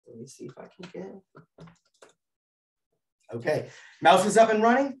me see if I can get. Okay, mouse is up and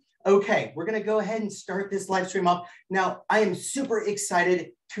running. Okay, we're gonna go ahead and start this live stream up. Now, I am super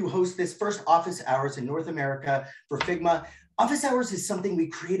excited to host this first office hours in North America for Figma. Office hours is something we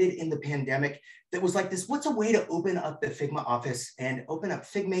created in the pandemic that was like this, what's a way to open up the Figma office and open up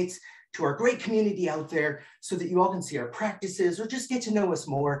Figmates to our great community out there so that you all can see our practices or just get to know us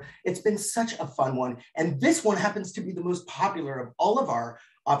more. It's been such a fun one. And this one happens to be the most popular of all of our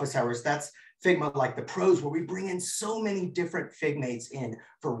office hours. That's Figma Like the Pros, where we bring in so many different Figmates in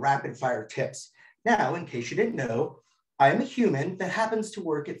for rapid fire tips. Now, in case you didn't know, I am a human that happens to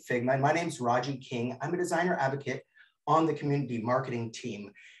work at Figma, and my name's Raji King. I'm a designer advocate on the community marketing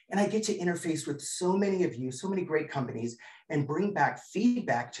team. And I get to interface with so many of you, so many great companies, and bring back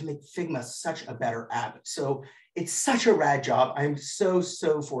feedback to make Figma such a better app. So it's such a rad job. I'm so,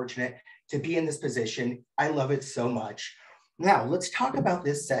 so fortunate to be in this position. I love it so much. Now, let's talk about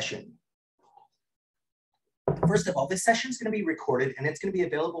this session. First of all, this session is going to be recorded and it's going to be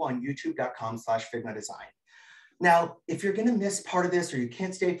available on youtube.com/Figma Design. Now, if you're going to miss part of this or you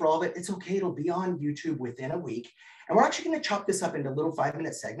can't stay for all of it, it's okay. It'll be on YouTube within a week. And we're actually going to chop this up into little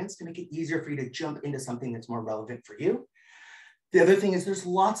 5-minute segments to make it easier for you to jump into something that's more relevant for you. The other thing is there's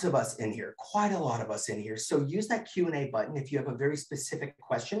lots of us in here, quite a lot of us in here. So use that Q&A button if you have a very specific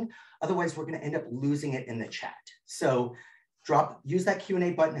question. Otherwise, we're going to end up losing it in the chat. So use that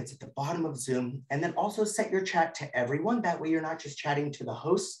Q&A button. It's at the bottom of Zoom. And then also set your chat to everyone. That way you're not just chatting to the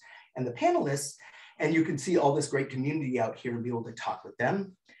hosts and the panelists, and you can see all this great community out here and be able to talk with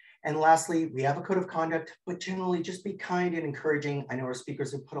them. And lastly, we have a code of conduct, but generally just be kind and encouraging. I know our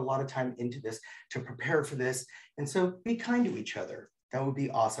speakers have put a lot of time into this to prepare for this. And so be kind to each other. That would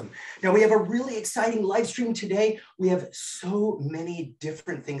be awesome. Now we have a really exciting live stream today. We have so many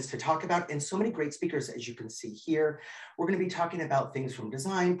different things to talk about and so many great speakers, as you can see here. We're going to be talking about things from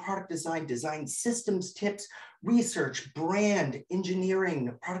design, product design, design systems tips, research, brand,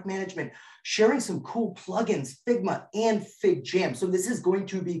 engineering, product management, sharing some cool plugins, Figma and FigJam. So this is going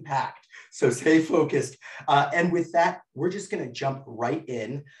to be packed. So stay focused. And with that, we're just going to jump right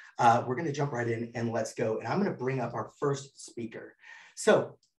in. And let's go. And I'm going to bring up our first speaker.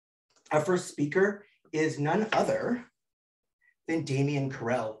 So our first speaker is none other than Damien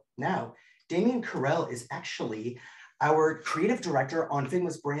Correll. Now, Damien Correll is actually our creative director on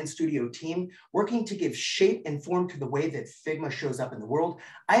Figma's brand studio team, working to give shape and form to the way that Figma shows up in the world.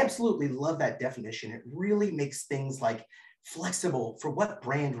 I absolutely love that definition. It really makes things like flexible for what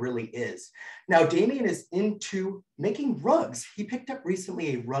brand really is. Now, Damien is into making rugs. He picked up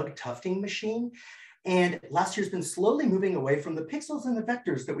recently a rug tufting machine. And last year's been slowly moving away from the pixels and the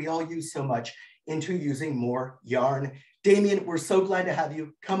vectors that we all use so much into using more yarn. Damien, we're so glad to have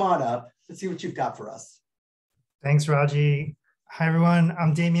you. Come on up. Let's see what you've got for us. Thanks, Raji. Hi, everyone.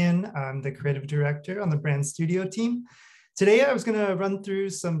 I'm Damien. I'm the creative director on the brand studio team. Today, I was going to run through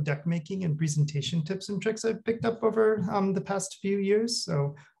some deck making and presentation tips and tricks I've picked up over the past few years.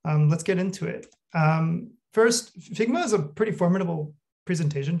 So let's get into it. First, Figma is a pretty formidable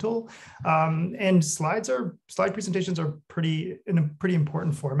presentation tool, and slide presentations are in a pretty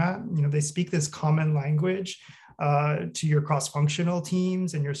important format. You know, they speak this common language to your cross-functional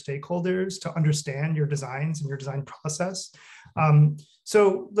teams and your stakeholders to understand your designs and your design process.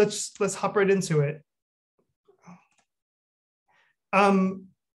 So let's hop right into it.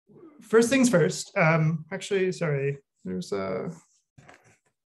 First things first. Actually, sorry, I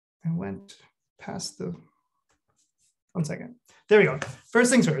went past the. One second. There we go.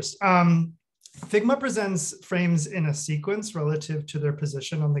 First things first. Figma presents frames in a sequence relative to their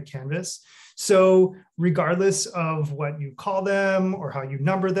position on the canvas. So regardless of what you call them or how you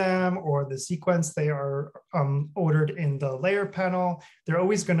number them or the sequence they are ordered in the layer panel, they're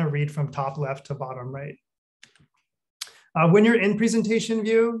always going to read from top left to bottom right. When you're in presentation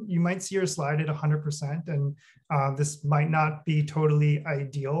view, you might see your slide at 100%, and this might not be totally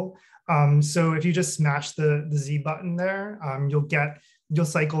ideal. So if you just smash the Z button there, you'll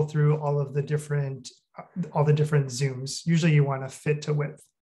cycle through all the different zooms. Usually you want to fit to width.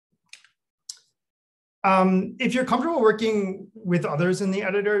 If you're comfortable working with others in the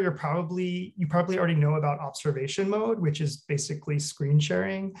editor, you probably already know about observation mode, which is basically screen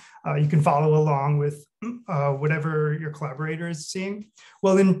sharing. You can follow along with whatever your collaborator is seeing.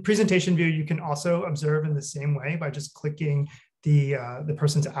 Well, in presentation view, you can also observe in the same way by just clicking the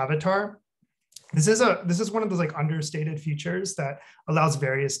person's avatar. This is one of those like understated features that allows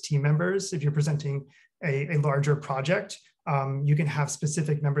various team members, if you're presenting a larger project, you can have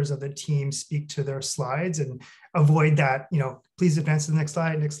specific members of the team speak to their slides and avoid that, please advance to the next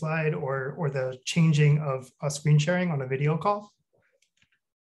slide, or the changing of screen sharing on a video call.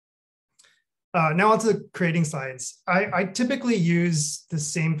 Now onto creating slides. I typically use the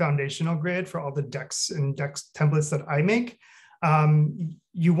same foundational grid for all the decks and decks templates that I make.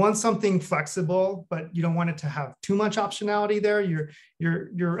 You want something flexible, but you don't want it to have too much optionality there.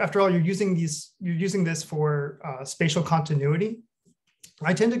 After all, you're using this for spatial continuity.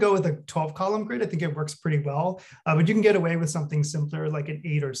 I tend to go with a 12-column grid. I think it works pretty well, but you can get away with something simpler like an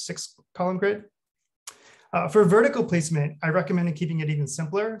 8 or 6-column grid. For vertical placement, I recommend keeping it even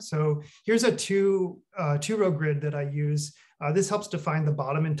simpler. So here's a two-row grid that I use. This helps define the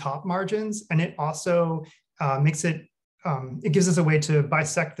bottom and top margins, and it also makes it, it gives us a way to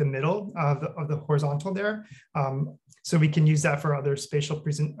bisect the middle of the horizontal there. So we can use that for other spatial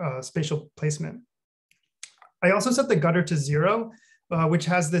placement. I also set the gutter to 0, which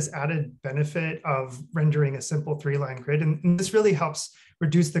has this added benefit of rendering a simple 3-line grid. And this really helps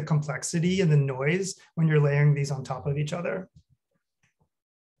reduce the complexity and the noise when you're layering these on top of each other.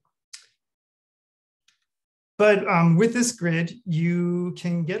 But with this grid, you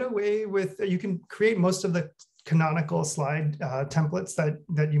can get away with, you can create most of the canonical slide templates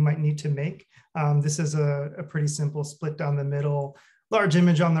that you might need to make. This is a pretty simple split down the middle, large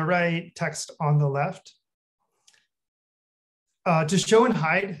image on the right, text on the left. To show and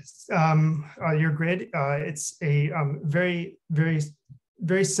hide your grid, it's a very, very,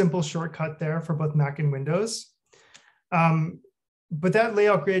 very simple shortcut there for both Mac and Windows. But that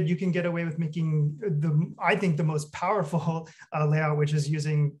layout grid, you can get away with making I think the most powerful layout, which is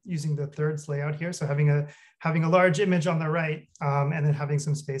using the thirds layout here. So having a large image on the right, and then having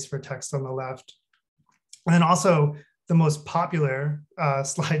some space for text on the left. And then also the most popular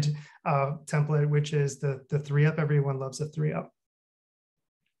slide template, which is the 3-up. Everyone loves a 3-up.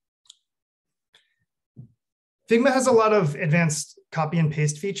 Figma has a lot of advanced copy and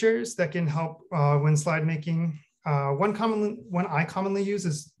paste features that can help when slide making. One I commonly use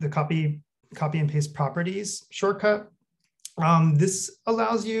is the copy and paste properties shortcut. This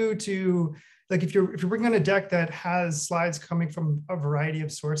allows you to, like, if you're working on a deck that has slides coming from a variety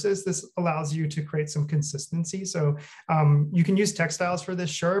of sources, this allows you to create some consistency. So you can use text styles for this,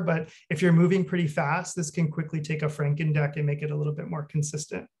 sure, but if you're moving pretty fast, this can quickly take a Franken deck and make it a little bit more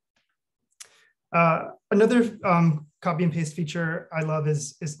consistent. Another copy and paste feature I love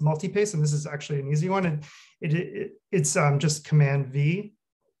is multi-paste, and this is actually an easy one. And it's just Command V.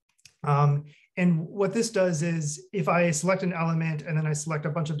 And what this does is if I select an element and then I select a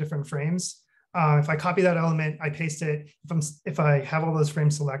bunch of different frames, if I copy that element, I paste it. If I have all those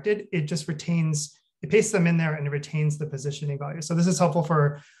frames selected, it just retains, it pastes them in there and it retains the positioning value. So this is helpful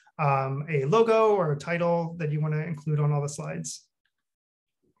for a logo or a title that you want to include on all the slides.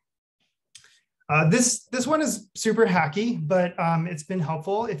 This one is super hacky, but it's been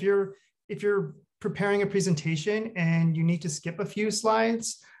helpful. If you're preparing a presentation and you need to skip a few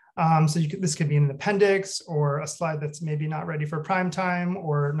slides, so this could be an appendix or a slide that's maybe not ready for prime time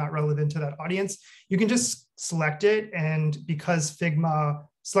or not relevant to that audience, you can just select it, and because Figma,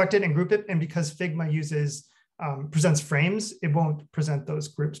 select it and group it, and because Figma presents frames, it won't present those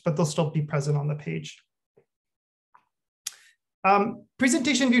groups, but they'll still be present on the page.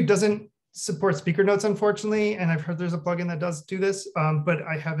 Presentation view doesn't support speaker notes, unfortunately, and I've heard there's a plugin that does do this, but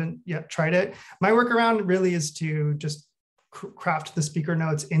I haven't yet tried it. My workaround really is to just craft the speaker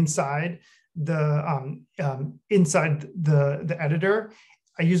notes inside the editor.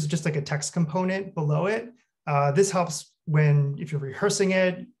 I use just like a text component below it. This helps if you're rehearsing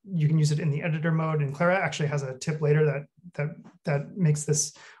it, you can use it in the editor mode. And Clara actually has a tip later that makes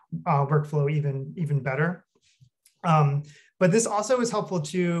this workflow even better. But this also is helpful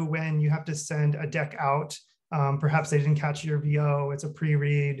too when you have to send a deck out. Perhaps they didn't catch your VO, it's a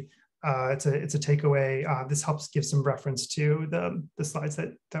pre-read, it's a takeaway. This helps give some reference to the slides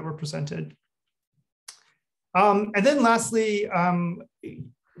that were presented. And then lastly,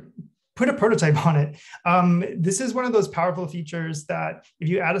 put a prototype on it. This is one of those powerful features that if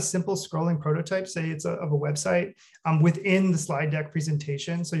you add a simple scrolling prototype, say it's of a website, within the slide deck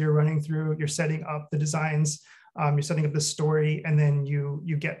presentation, so you're setting up the designs, you're setting up the story, and then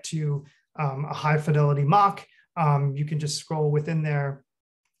you get to a high fidelity mock. You can just scroll within there,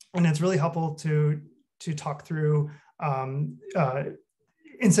 and it's really helpful to talk through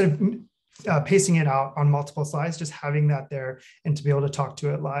instead of pasting it out on multiple slides, just having that there and to be able to talk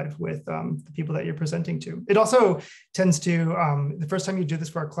to it live with the people that you're presenting to. It also tends to, the first time you do this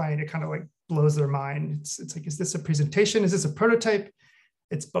for a client, it kind of like blows their mind. It's like, is this a presentation? Is this a prototype?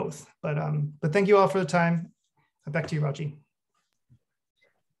 It's both. But thank you all for the time. Back to you, Raji.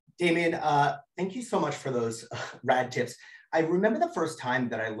 Damien, thank you so much for those rad tips. I remember the first time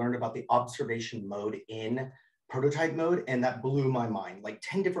that I learned about the observation mode in prototype mode, and that blew my mind. Like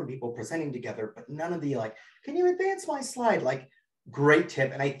 10 different people presenting together, but none of the like, can you advance my slide? Like, great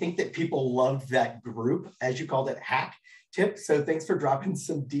tip. And I think that people loved that group, as you called it, hack tip. So thanks for dropping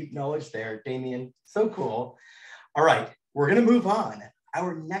some deep knowledge there, Damien. So cool. All right, we're gonna move on.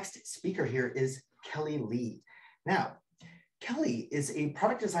 Our next speaker here is Kelly Lee. Now, Kelly is a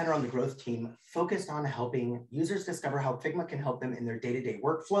product designer on the growth team focused on helping users discover how Figma can help them in their day-to-day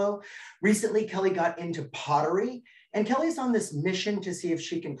workflow. Recently, Kelly got into pottery, and Kelly's on this mission to see if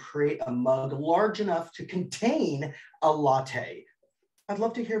she can create a mug large enough to contain a latte. I'd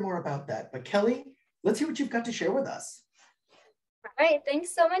love to hear more about that, but Kelly, let's see what you've got to share with us. All right,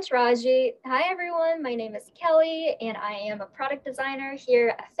 thanks so much, Raji. Hi, everyone. My name is Kelly, and I am a product designer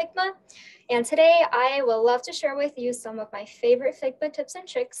here at Figma. And today, I will love to share with you some of my favorite Figma tips and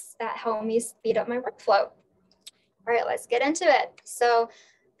tricks that help me speed up my workflow. All right, let's get into it. So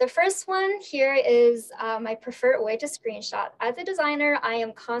the first one here is my preferred way to screenshot. As a designer, I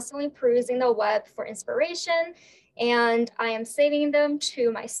am constantly perusing the web for inspiration, and I am saving them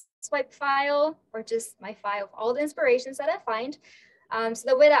to my swipe file, or just my file of all the inspirations that I find. So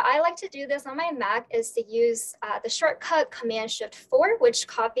the way that I like to do this on my Mac is to use the shortcut Command-Shift-4, which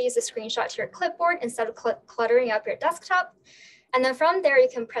copies the screenshot to your clipboard instead of cluttering up your desktop. And then from there, you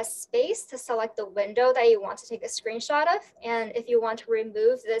can press space to select the window that you want to take a screenshot of. And if you want to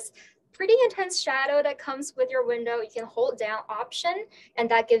remove this pretty intense shadow that comes with your window, you can hold down Option, and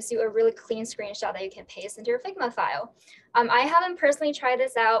that gives you a really clean screenshot that you can paste into your Figma file. I haven't personally tried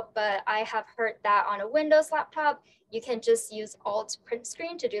this out, but I have heard that on a Windows laptop, you can just use Alt Print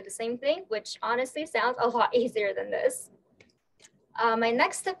Screen to do the same thing, which honestly sounds a lot easier than this. My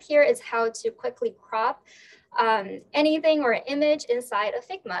next step here is how to quickly crop anything or an image inside of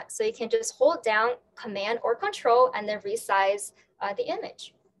Figma. So you can just hold down Command or Control and then resize the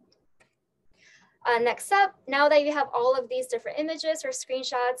image. Next up, now that you have all of these different images or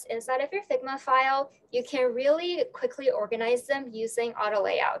screenshots inside of your Figma file, you can really quickly organize them using auto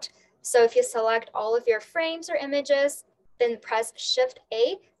layout. So if you select all of your frames or images, then press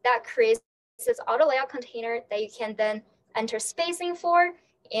Shift-A, that creates this auto layout container that you can then enter spacing for,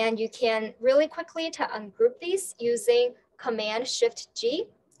 and you can really quickly to ungroup these using Command-Shift-G,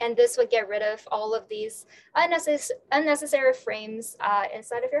 and this would get rid of all of these unnecessary frames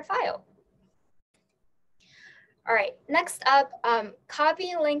inside of your file. All right, next up,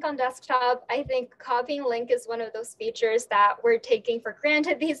 copying link on desktop. I think copying link is one of those features that we're taking for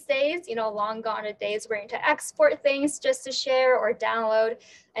granted these days. You know, long gone are days where you need to export things just to share or download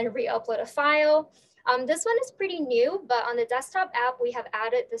and re-upload a file. This one is pretty new, but on the desktop app, we have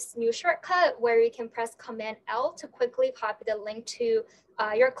added this new shortcut where you can press Command-L to quickly copy the link to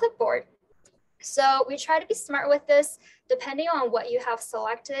your clipboard. So we try to be smart with this. Depending on what you have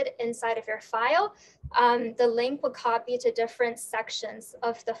selected inside of your file, the link will copy to different sections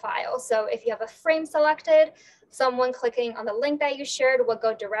of the file. So if you have a frame selected, someone clicking on the link that you shared will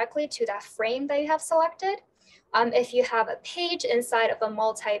go directly to that frame that you have selected. If you have a page inside of a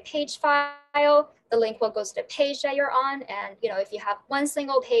multi-page file, the link will go to the page that you're on. And if you have one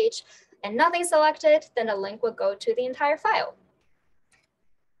single page and nothing selected, then the link will go to the entire file.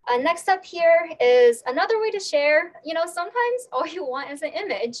 Next up here is another way to share. Sometimes all you want is an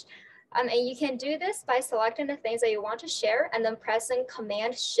image. And you can do this by selecting the things that you want to share and then pressing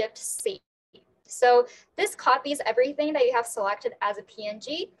Command-Shift-C. So this copies everything that you have selected as a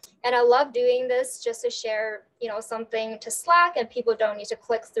PNG. And I love doing this just to share, something to Slack, and people don't need to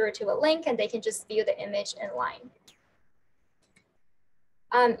click through to a link, and they can just view the image in line.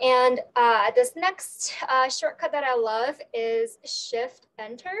 This next shortcut that I love is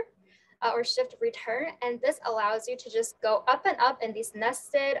Shift-Enter or Shift-Return. And this allows you to just go up and up in these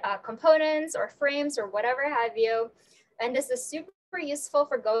nested components or frames or whatever have you. And this is super useful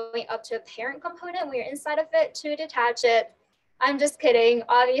for going up to a parent component when you're inside of it to detach it. I'm just kidding.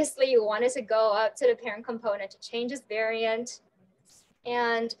 Obviously, you wanted to go up to the parent component to change its variant.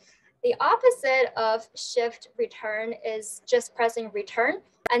 And the opposite of Shift-Return is just pressing Return,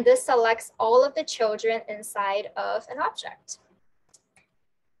 and this selects all of the children inside of an object.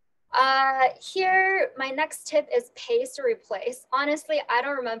 Here, my next tip is paste or replace. Honestly, I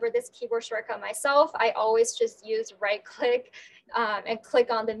don't remember this keyboard shortcut myself. I always just use right-click and click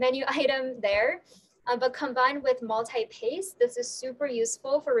on the menu item there. But combined with multi-paste, this is super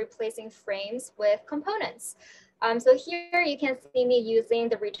useful for replacing frames with components. So here you can see me using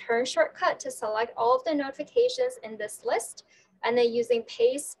the return shortcut to select all of the notifications in this list, and then using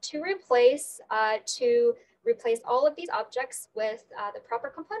paste to replace all of these objects with the proper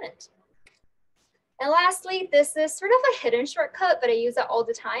component. And lastly, this is sort of a hidden shortcut, but I use it all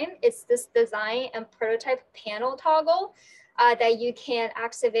the time. It's this design and prototype panel toggle that you can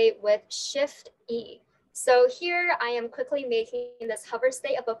activate with Shift E. So here I am quickly making this hover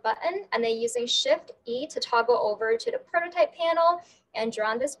state of a button and then using Shift E to toggle over to the prototype panel and draw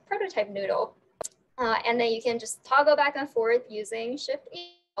on this prototype noodle. And then you can just toggle back and forth using Shift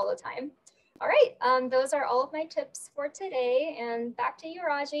E all the time. All right, those are all of my tips for today. And back to you,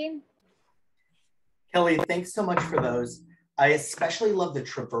 Raji. Kelly, thanks so much for those. I especially love the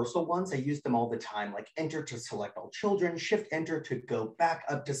traversal ones. I use them all the time, like enter to select all children, shift enter to go back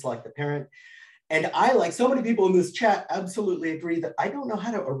up to select the parent. And I, like so many people in this chat, absolutely agree that I don't know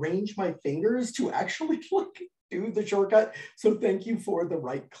how to arrange my fingers to actually like do the shortcut. So thank you for the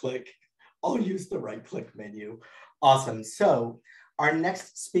right click. I'll use the right click menu. Awesome. So our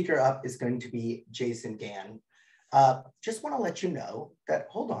next speaker up is going to be Jason Gann. Just want to let you know that,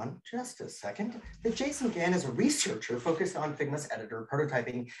 hold on just a second, that Jason Gann is a researcher focused on Figma's editor,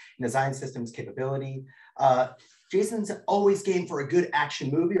 prototyping, and design systems capability. Jason's always game for a good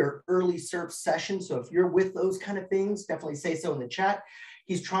action movie or early surf session. So if you're with those kind of things, definitely say so in the chat.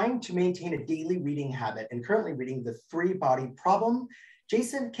 He's trying to maintain a daily reading habit and currently reading The Three-Body Problem.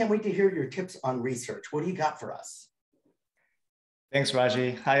 Jason, can't wait to hear your tips on research. What do you got for us? Thanks,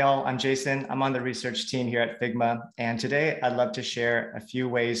 Raji. Hi, all. I'm Jason. I'm on the research team here at Figma. And today I'd love to share a few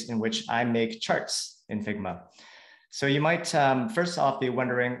ways in which I make charts in Figma. So you might first off be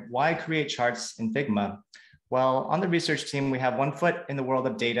wondering, why create charts in Figma? Well, on the research team, we have one foot in the world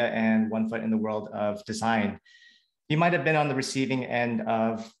of data and one foot in the world of design. You might have been on the receiving end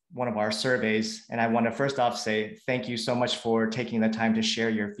of one of our surveys. And I want to first off say thank you so much for taking the time to share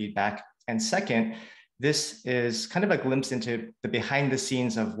your feedback. And second, this is kind of a glimpse into the behind the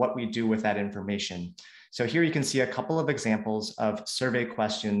scenes of what we do with that information. So here you can see a couple of examples of survey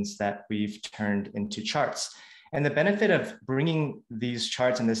questions that we've turned into charts. And the benefit of bringing these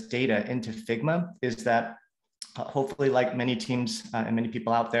charts and this data into Figma is that hopefully, like many teams and many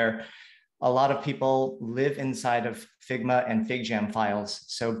people out there, a lot of people live inside of Figma and FigJam files.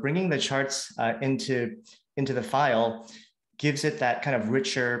 So bringing the charts into the file gives it that kind of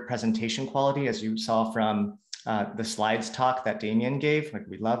richer presentation quality, as you saw from the slides talk that Damien gave. Like,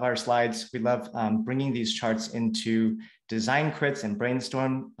 we love our slides. We love bringing these charts into design crits and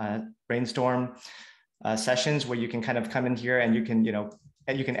brainstorm sessions where you can kind of come in here and you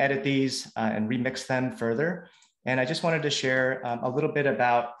can edit these and remix them further. And I just wanted to share a little bit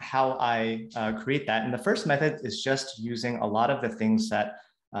about how I create that. And the first method is just using a lot of the things that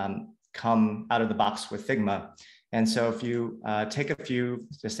come out of the box with Figma. And so if you take a few,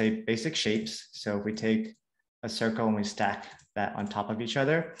 just say basic shapes. So if we take a circle and we stack that on top of each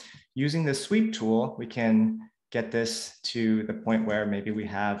other, using the sweep tool, we can get this to the point where maybe we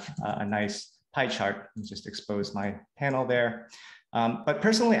have a nice pie chart. And just expose my panel there. But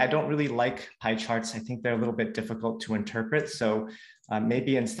personally, I don't really like pie charts. I think they're a little bit difficult to interpret. So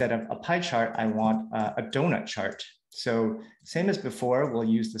maybe instead of a pie chart, I want a donut chart. So same as before, we'll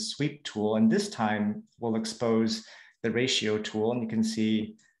use the sweep tool, and this time we'll expose the ratio tool, and you can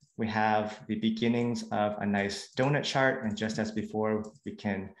see we have the beginnings of a nice donut chart. And just as before, we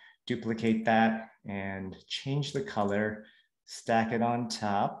can duplicate that and change the color, stack it on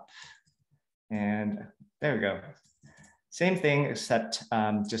top, and there we go. Same thing, except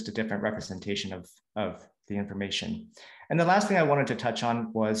just a different representation of the information. And the last thing I wanted to touch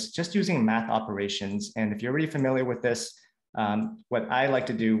on was just using math operations. And if you're already familiar with this, what I like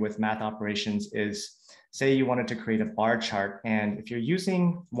to do with math operations is, say you wanted to create a bar chart. And if you're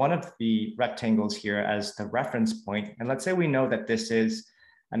using one of the rectangles here as the reference point, and let's say we know that this is,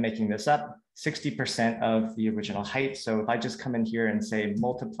 I'm making this up, 60% of the original height. So if I just come in here and say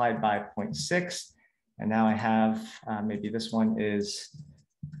multiplied by 0.6, and now I have, maybe this one is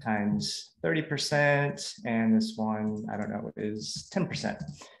times 30%, and this one, I don't know, is 10%.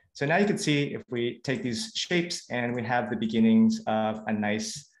 So now you can see if we take these shapes and we have the beginnings of a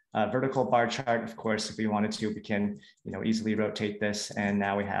nice vertical bar chart. Of course, if we wanted to, we can easily rotate this, and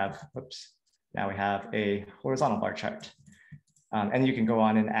now we have, now we have a horizontal bar chart. And you can go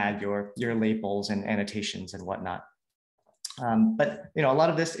on and add your labels and annotations and whatnot. But a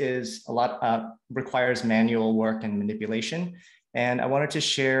lot of this is requires manual work and manipulation. And I wanted to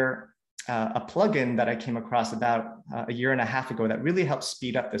share a plugin that I came across about a year and a half ago that really helps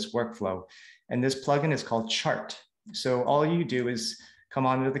speed up this workflow. And this plugin is called Chart. So all you do is come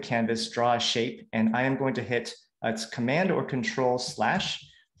onto the canvas, draw a shape, and I am going to hit it's Command or Control/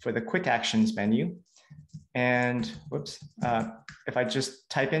 for the quick actions menu. And whoops, if I just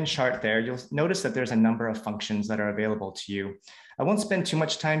type in chart there, you'll notice that there's a number of functions that are available to you. I won't spend too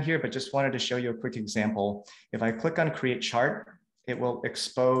much time here, but just wanted to show you a quick example. If I click on create chart, it will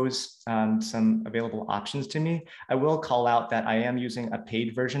expose some available options to me. I will call out that I am using a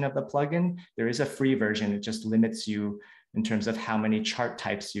paid version of the plugin. There is a free version. It just limits you in terms of how many chart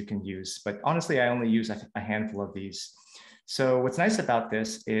types you can use. But honestly, I only use a handful of these. So what's nice about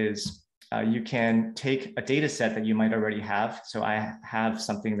this is you can take a data set that you might already have. So I have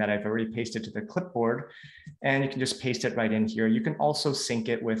something that I've already pasted to the clipboard, and you can just paste it right in here. You can also sync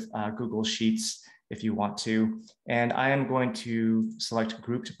it with Google Sheets if you want to. And I am going to select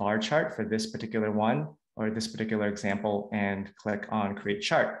grouped bar chart for this particular one, or this particular example, and click on create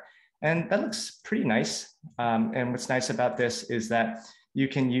chart. And that looks pretty nice. And what's nice about this is that you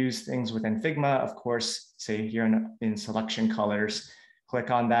can use things within Figma, of course, say here in selection colors, click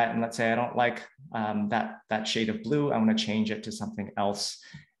on that. And let's say I don't like that shade of blue, I want to change it to something else.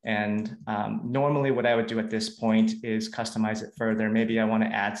 And normally what I would do at this point is customize it further. Maybe I want to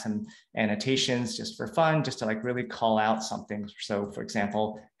add some annotations just for fun, just to like really call out something. So for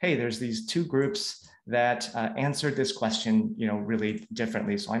example, hey, there's these two groups that answered this question, really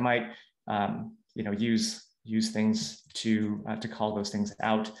differently. So I might, use things to call those things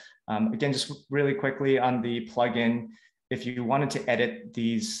out. Again, just really quickly on the plugin, if you wanted to edit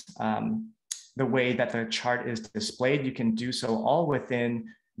these, the way that the chart is displayed, you can do so all within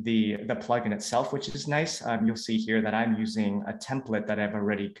the plugin itself, which is nice. You'll see here that I'm using a template that I've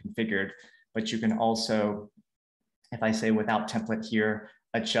already configured, but you can also, if I say without template here,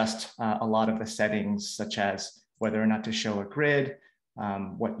 adjust a lot of the settings, such as whether or not to show a grid,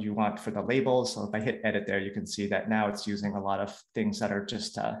 what you want for the labels. So if I hit edit there, you can see that now it's using a lot of things that are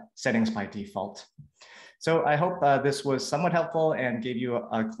just settings by default. So I hope this was somewhat helpful and gave you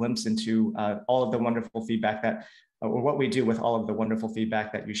a glimpse into all of the wonderful feedback that, or what we do with all of the wonderful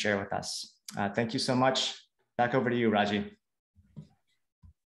feedback that you share with us. Thank you so much. Back over to you, Raji.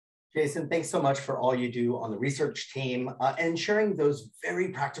 Jason, thanks so much for all you do on the research team and sharing those very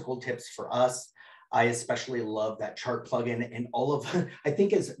practical tips for us. I especially love that chart plugin, and all of, I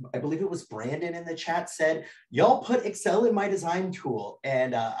believe it was Brandon in the chat said, y'all put Excel in my design tool.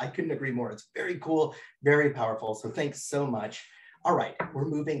 And I couldn't agree more. It's very cool, very powerful. So thanks so much. All right, we're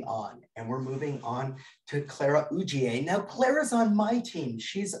moving on, and we're moving on to Clara Ujiie. Now, Clara's on my team.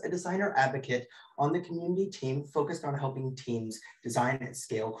 She's a designer advocate on the community team focused on helping teams design and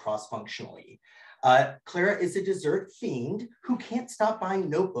scale cross-functionally. Clara is a dessert fiend who can't stop buying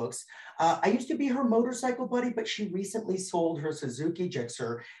notebooks. I used to be her motorcycle buddy, but she recently sold her Suzuki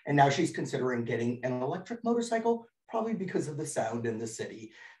Gixxer, and now she's considering getting an electric motorcycle, probably because of the sound in the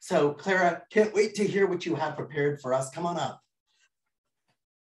city. So Clara, can't wait to hear what you have prepared for us. Come on up.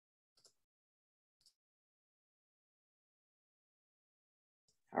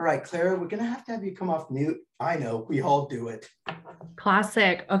 All right, Clara, we're gonna have to have you come off mute. I know, we all do it.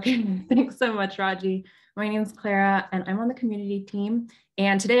 Classic. Okay, thanks so much, Raji. My name is Clara, and I'm on the community team.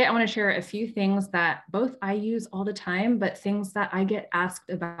 And today I want to share a few things that both I use all the time, but things that I get asked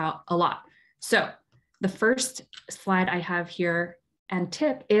about a lot. So the first slide I have here and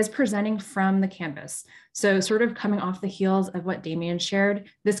tip is presenting from the canvas. So sort of coming off the heels of what Damien shared,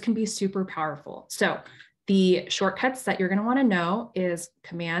 this can be super powerful. So the shortcuts that you're going to want to know is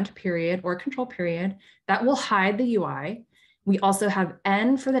Command period or Control period. That will hide the UI. We also have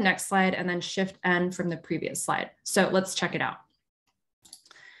N for the next slide and then Shift N from the previous slide. So let's check it out.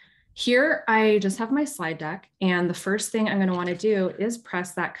 Here, I just have my slide deck, and the first thing I'm going to want to do is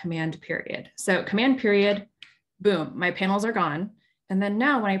press that Command period. So Command period, boom, my panels are gone. And then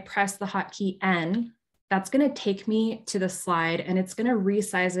now when I press the hotkey N, that's going to take me to the slide, and it's going to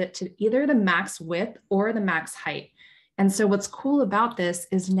resize it to either the max width or the max height. And so what's cool about this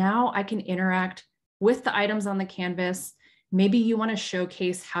is now I can interact with the items on the canvas. Maybe you want to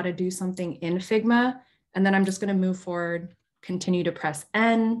showcase how to do something in Figma, and then I'm just going to move forward, continue to press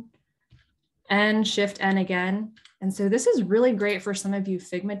N, and Shift N again. And so this is really great for some of you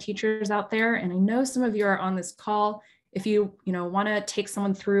Figma teachers out there. And I know some of you are on this call. If you want to take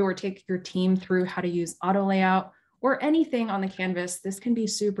someone through or take your team through how to use auto layout or anything on the canvas, this can be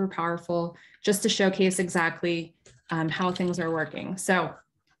super powerful just to showcase exactly how things are working. So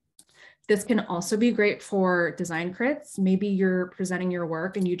this can also be great for design crits. Maybe you're presenting your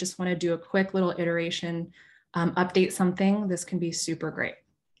work and you just want to do a quick little iteration, update something. This can be super great.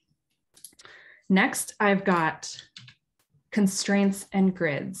 Next, I've got constraints and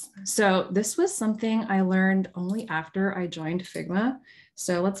grids. So this was something I learned only after I joined Figma.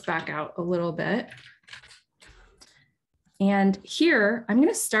 So let's back out a little bit. And here, I'm going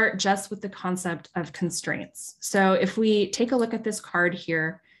to start just with the concept of constraints. So if we take a look at this card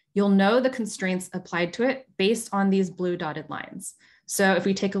here, you'll know the constraints applied to it based on these blue dotted lines. So if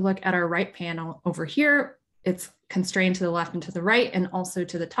we take a look at our right panel over here, it's constrained to the left and to the right and also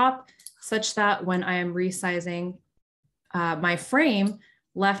to the top, such that when I am resizing my frame,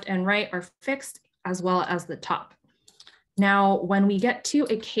 left and right are fixed as well as the top. Now, when we get to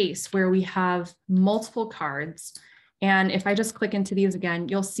a case where we have multiple cards, and if I just click into these again,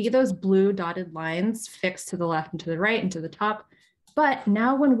 you'll see those blue dotted lines fixed to the left and to the right and to the top. But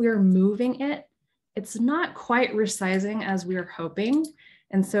now when we're moving it, it's not quite resizing as we were hoping.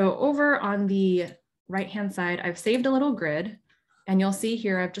 And so over on the right-hand side, I've saved a little grid, and you'll see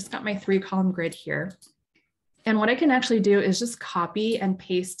here, I've just got my 3-column grid here. And what I can actually do is just copy and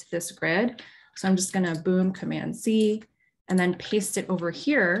paste this grid. So I'm just gonna boom, Command C, and then paste it over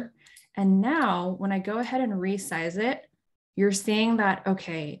here. And now when I go ahead and resize it, you're seeing that,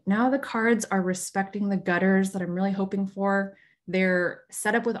 okay, now the cards are respecting the gutters that I'm really hoping for. They're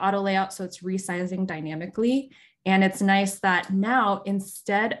set up with auto layout, so it's resizing dynamically. And it's nice that now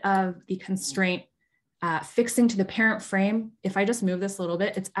instead of the constraint fixing to the parent frame, if I just move this a little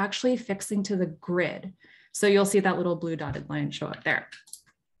bit, it's actually fixing to the grid. So you'll see that little blue dotted line show up there.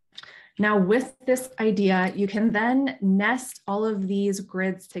 Now with this idea, you can then nest all of these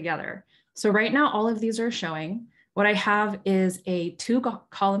grids together. So right now, all of these are showing. What I have is a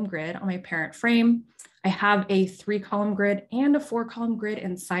 2-column grid on my parent frame. I have a 3-column grid and a 4-column grid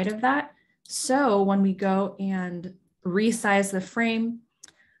inside of that. So when we go and resize the frame,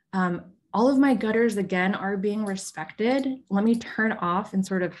 all of my gutters again are being respected. Let me turn off and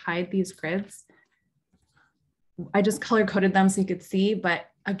sort of hide these grids. I just color coded them so you could see, but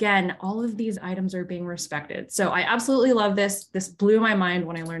again, all of these items are being respected. So I absolutely love this. This blew my mind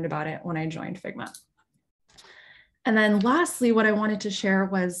when I learned about it when I joined Figma. And then lastly, what I wanted to share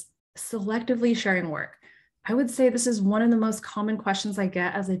was selectively sharing work. I would say this is one of the most common questions I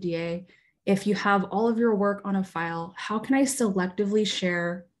get as a DA. If you have all of your work on a file, how can I selectively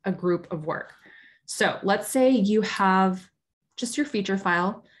share a group of work? So let's say you have just your feature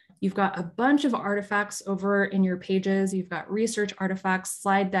file. You've got a bunch of artifacts over in your pages. You've got research artifacts,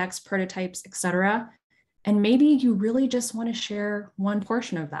 slide decks, prototypes, etc. And maybe you really just want to share one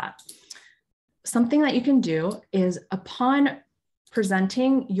portion of that. Something that you can do is upon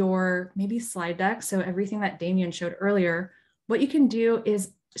presenting your maybe slide deck, so everything that Damien showed earlier, what you can do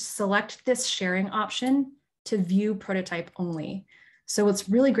is select this sharing option to view prototype only. So what's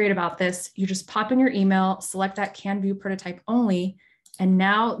really great about this, you just pop in your email, select that can view prototype only, and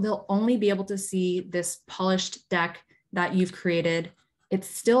now they'll only be able to see this polished deck that you've created. It's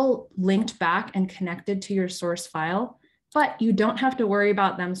still linked back and connected to your source file, but you don't have to worry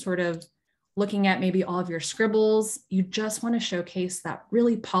about them sort of looking at maybe all of your scribbles. You just want to showcase that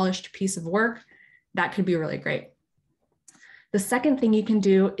really polished piece of work. That could be really great. The second thing you can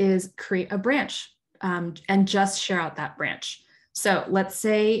do is create a branch and just share out that branch. So let's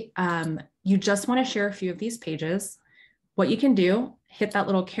say you just want to share a few of these pages. What you can do, hit that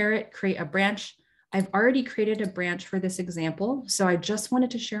little caret, create a branch. I've already created a branch for this example, so I just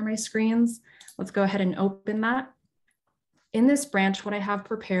wanted to share my screens. Let's go ahead and open that. In this branch, what I have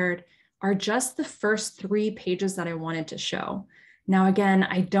prepared are just the first 3 pages that I wanted to show. Now, again,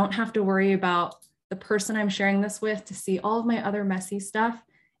 I don't have to worry about the person I'm sharing this with to see all of my other messy stuff.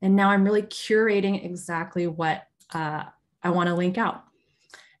 And now I'm really curating exactly what I want to link out.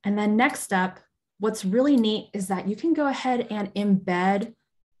 And then next up, what's really neat is that you can go ahead and embed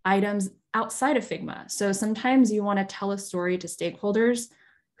items outside of Figma. So sometimes you want to tell a story to stakeholders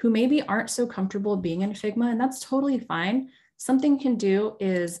who maybe aren't so comfortable being in Figma, and that's totally fine. Something you can do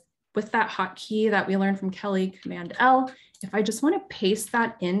is with that hotkey that we learned from Kelly, Command L, if I just want to paste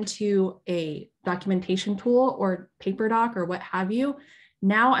that into a documentation tool or paper doc or what have you,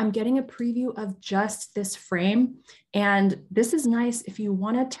 now I'm getting a preview of just this frame. And this is nice if you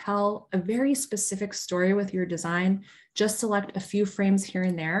want to tell a very specific story with your design, just select a few frames here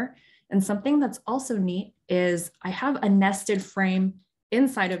and there. And something that's also neat is I have a nested frame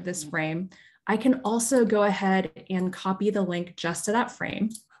inside of this frame. I can also go ahead and copy the link just to that frame.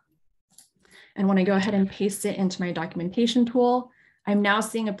 And when I go ahead and paste it into my documentation tool, I'm now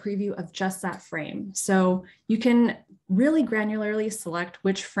seeing a preview of just that frame. So you can really granularly select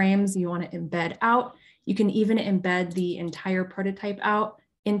which frames you want to embed out. You can even embed the entire prototype out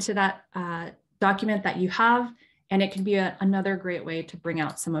into that document that you have, and it can be another great way to bring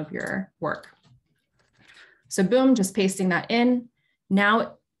out some of your work. So boom, just pasting that in.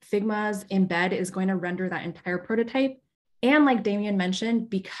 Now Figma's embed is going to render that entire prototype. And like Damien mentioned,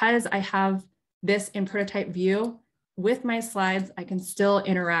 because I have this in prototype view, with my slides, I can still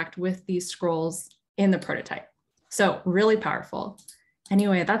interact with these scrolls in the prototype. So really powerful.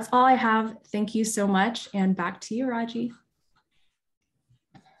 Anyway, that's all I have. Thank you so much. And back to you, Raji.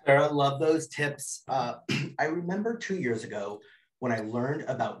 Clara, love those tips. I remember 2 years ago when I learned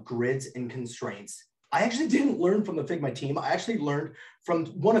about grids and constraints. I actually didn't learn from the Figma team. I actually learned from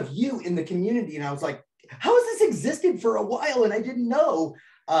one of you in the community. And I was like, how has this existed for a while? And I didn't know.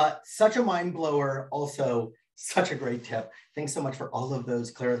 Such a mind blower. Also, such a great tip. Thanks so much for all of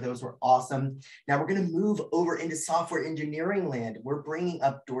those, Clara. Those were awesome. Now we're going to move over into software engineering land. We're bringing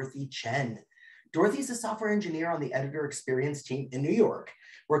up Dorothy Chan. Dorothy's a software engineer on the editor experience team in New York,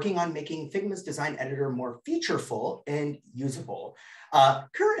 working on making Figma's design editor more featureful and usable.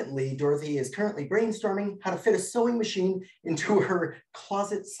 Currently, Dorothy is brainstorming how to fit a sewing machine into her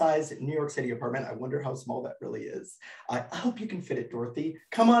closet-sized New York City apartment. I wonder how small that really is. I hope you can fit it, Dorothy.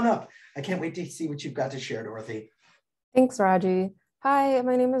 Come on up. I can't wait to see what you've got to share, Dorothy. Thanks, Raji. Hi,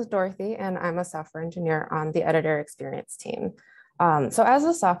 my name is Dorothy, and I'm a software engineer on the editor experience team. So as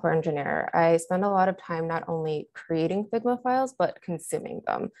a software engineer, I spend a lot of time not only creating Figma files, but consuming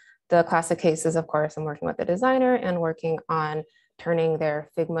them. The classic case is, of course, I'm working with a designer and working on turning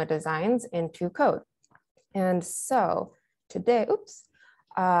their Figma designs into code. And so today,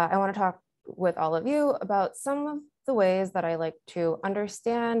 I want to talk with all of you about some of the ways that I like to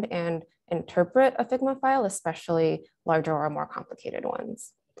understand and interpret a Figma file, especially larger or more complicated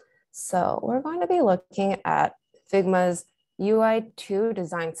ones. So we're going to be looking at Figma's UI2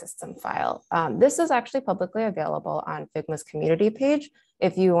 design system file. This is actually publicly available on Figma's community page.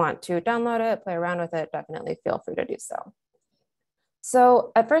 If you want to download it, play around with it, definitely feel free to do so.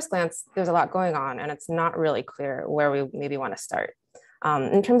 So at first glance, there's a lot going on and it's not really clear where we maybe want to start.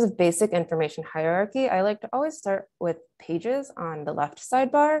 In terms of basic information hierarchy, I like to always start with pages on the left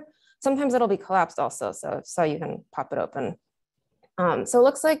sidebar. Sometimes it'll be collapsed also, so you can pop it open. So it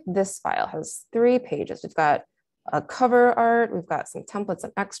looks like this file has 3 pages. We've got a cover art, we've got some templates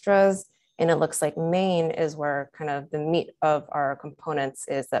and extras, and it looks like main is where kind of the meat of our components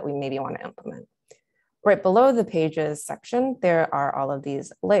is that we maybe want to implement. Right below the pages section, there are all of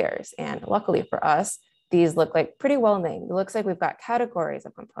these layers. And luckily for us, these look like pretty well named. It looks like we've got categories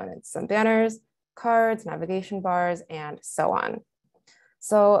of components, some banners, cards, navigation bars, and so on.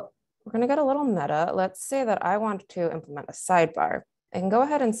 So we're going to get a little meta. Let's say that I want to implement a sidebar. I can go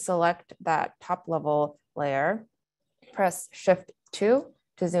ahead and select that top level layer, press Shift-2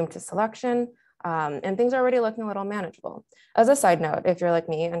 to zoom to selection, and things are already looking a little manageable. As a side note, if you're like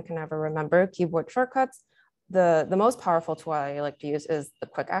me and can never remember keyboard shortcuts, the most powerful tool I like to use is the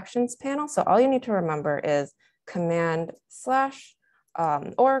quick actions panel. So all you need to remember is Command/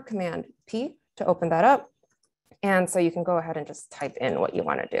 or Command P to open that up. And so you can go ahead and just type in what you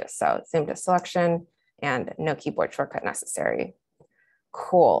want to do. So zoom to selection and no keyboard shortcut necessary.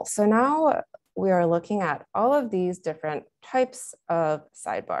 Cool. So now we are looking at all of these different types of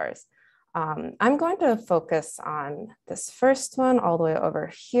sidebars. I'm going to focus on this first one all the way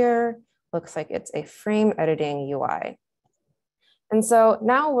over here. Looks like it's a frame editing UI. And so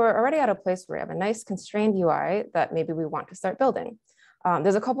now we're already at a place where we have a nice constrained UI that maybe we want to start building.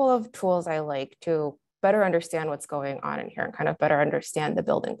 There's a couple of tools I like to better understand what's going on in here and kind of better understand the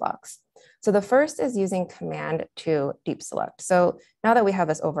building blocks. So the first is using Command to deep select. So now that we have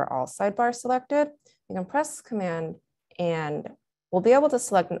this overall sidebar selected, we can press Command and we'll be able to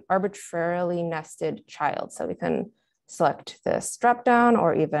select an arbitrarily nested child. So we can select this dropdown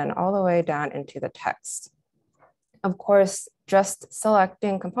or even all the way down into the text. Of course, just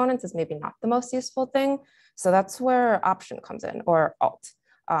selecting components is maybe not the most useful thing. So that's where Option comes in, or Alt.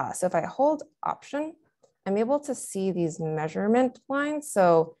 So if I hold Option, I'm able to see these measurement lines.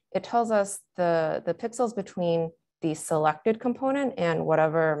 So it tells us the pixels between the selected component and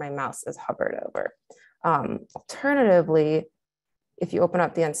whatever my mouse is hovered over. Alternatively, if you open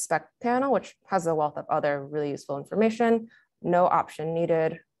up the Inspect panel, which has a wealth of other really useful information, no option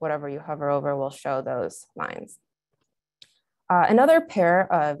needed. Whatever you hover over will show those lines. Another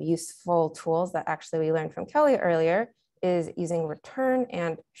pair of useful tools that actually we learned from Kelly earlier is using Return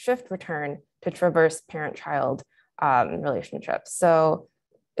and Shift Return to traverse parent-child relationships. So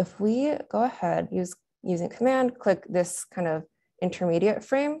if we go ahead, using Command, click this kind of intermediate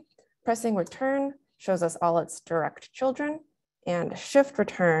frame, pressing Return shows us all its direct children, and Shift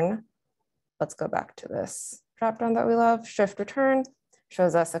Return, let's go back to this dropdown that we love, Shift Return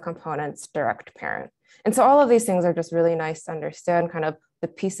shows us a component's direct parent. And so all of these things are just really nice to understand kind of the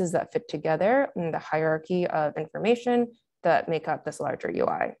pieces that fit together in the hierarchy of information that make up this larger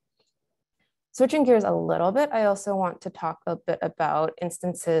UI. Switching gears a little bit, I also want to talk a bit about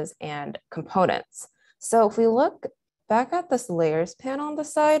instances and components. So if we look back at this layers panel on the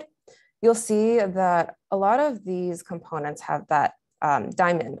side, you'll see that a lot of these components have that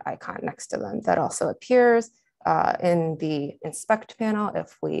diamond icon next to them that also appears in the inspect panel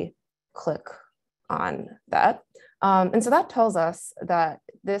if we click on that. And so that tells us that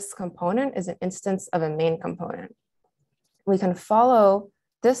this component is an instance of a main component. We can follow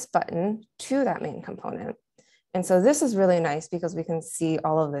this button to that main component. And so this is really nice because we can see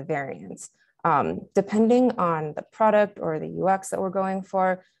all of the variants. Depending on the product or the UX that we're going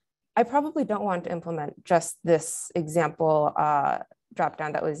for, I probably don't want to implement just this example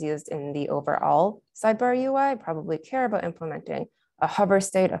dropdown that was used in the overall sidebar UI. I probably care about implementing a hover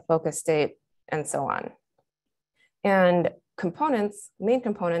state, a focus state, and so on. And components, main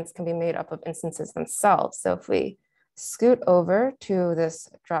components can be made up of instances themselves. So if we scoot over to this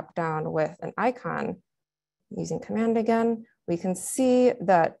dropdown with an icon, using command again, we can see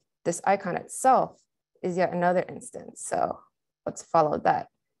that this icon itself is yet another instance. So let's follow that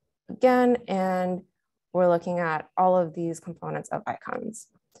again, and we're looking at all of these components of icons.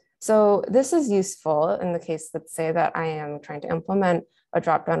 So this is useful in the case, let's say that I am trying to implement a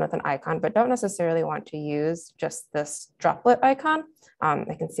dropdown with an icon, but don't necessarily want to use just this droplet icon.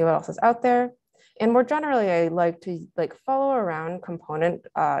 I can see what else is out there. And more generally, I like to follow around component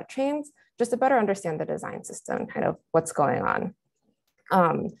chains just to better understand the design system, kind of what's going on.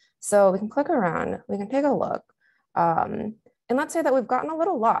 So we can click around, we can take a look. And let's say that we've gotten a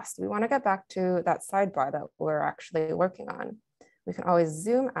little lost. We want to get back to that sidebar that we're actually working on. We can always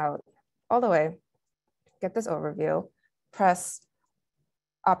zoom out all the way, get this overview, press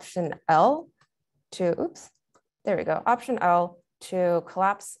Option L to, oops, there we go, Option L to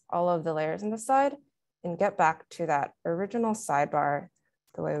collapse all of the layers on the side and get back to that original sidebar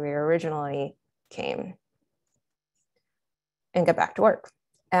the way we originally came and get back to work.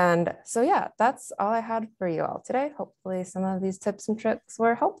 And so, yeah, that's all I had for you all today. Hopefully some of these tips and tricks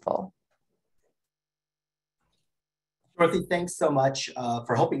were helpful. Dorothy, thanks so much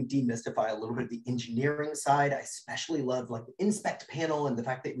for helping demystify a little bit of the engineering side. I especially love like the inspect panel and the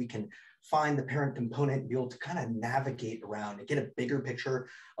fact that we can find the parent component and be able to kind of navigate around and get a bigger picture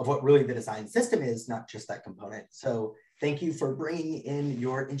of what really the design system is, not just that component. So thank you for bringing in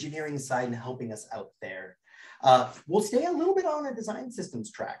your engineering side and helping us out there. We'll stay a little bit on the design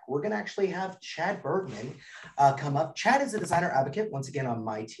systems track. We're going to actually have Chad Bergman come up. Chad is a designer advocate, once again, on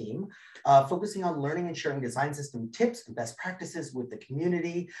my team, focusing on learning and sharing design system tips and best practices with the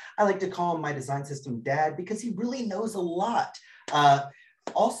community. I like to call him my design system dad because he really knows a lot.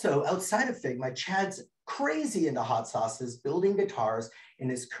 Also, outside of Figma, Chad's crazy into hot sauces, building guitars,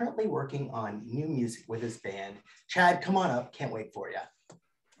 and is currently working on new music with his band. Chad, come on up. Can't wait for you.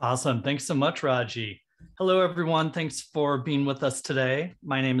 Awesome. Thanks so much, Raji. Hello, everyone. Thanks for being with us today.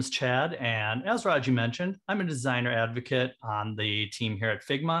 My name is Chad, and as Raji mentioned, I'm a designer advocate on the team here at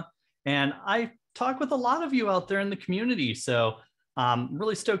Figma, and I talk with a lot of you out there in the community. So I'm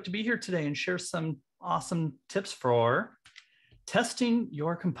really stoked to be here today and share some awesome tips for testing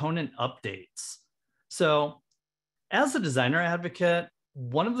your component updates. So as a designer advocate,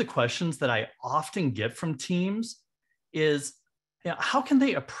 one of the questions that I often get from teams is, how can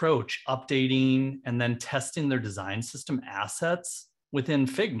they approach updating and then testing their design system assets within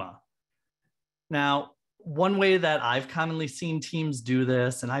Figma? Now, one way that I've commonly seen teams do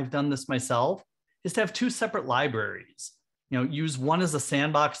this, and I've done this myself, is to have two separate libraries. Use one as a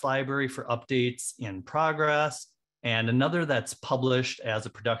sandbox library for updates in progress, and another that's published as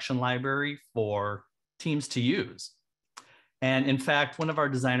a production library for teams to use. And in fact, one of our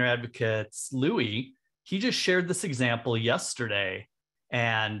designer advocates, Louis, he just shared this example yesterday,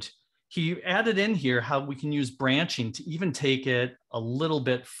 and he added in here how we can use branching to even take it a little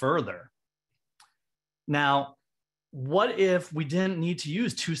bit further. Now, what if we didn't need to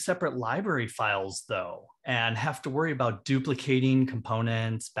use two separate library files though, and have to worry about duplicating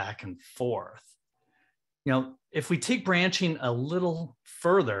components back and forth? If we take branching a little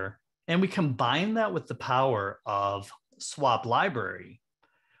further and we combine that with the power of swap library,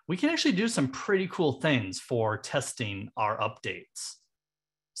 we can actually do some pretty cool things for testing our updates.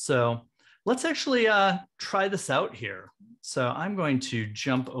 So let's actually try this out here. So I'm going to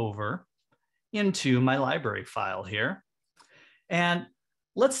jump over into my library file here. And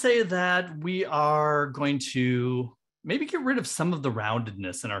let's say that we are going to maybe get rid of some of the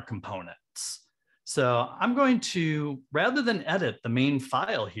roundedness in our components. So I'm going to, rather than edit the main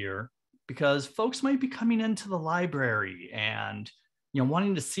file here, because folks might be coming into the library and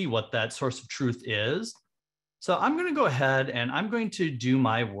wanting to see what that source of truth is. So I'm going to go ahead and I'm going to do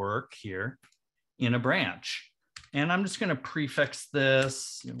my work here in a branch. And I'm just going to prefix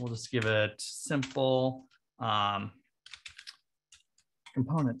this. We'll just give it simple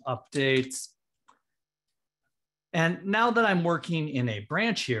component updates. And now that I'm working in a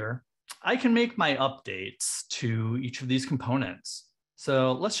branch here, I can make my updates to each of these components.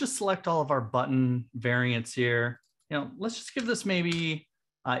 So let's just select all of our button variants here. Let's just give this maybe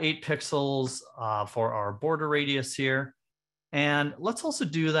 8 pixels for our border radius here. And let's also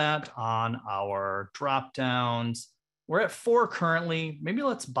do that on our drop downs. We're at 4 currently. Maybe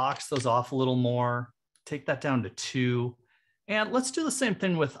let's box those off a little more, take that down to 2. And let's do the same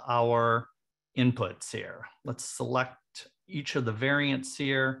thing with our inputs here. Let's select each of the variants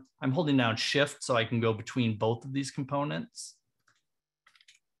here. I'm holding down Shift so I can go between both of these components.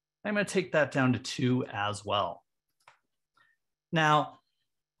 I'm going to take that down to 2 as well. Now,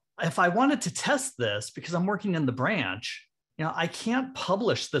 if I wanted to test this, because I'm working in the branch, I can't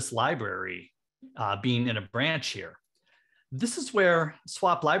publish this library being in a branch here. This is where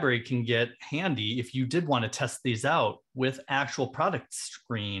Swap Library can get handy if you did want to test these out with actual product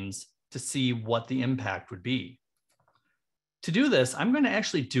screens to see what the impact would be. To do this, I'm going to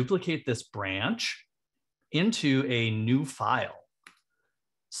actually duplicate this branch into a new file.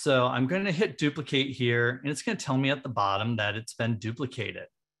 So I'm going to hit duplicate here, and it's going to tell me at the bottom that it's been duplicated.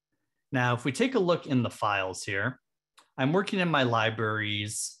 Now, if we take a look in the files here, I'm working in my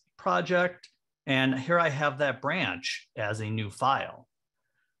libraries project, and here I have that branch as a new file.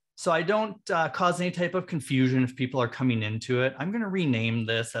 So I don't cause any type of confusion if people are coming into it. I'm going to rename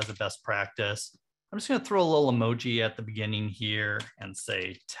this as a best practice. I'm just going to throw a little emoji at the beginning here and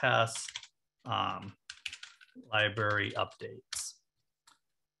say test library updates.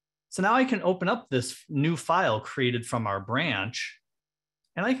 So now I can open up this new file created from our branch,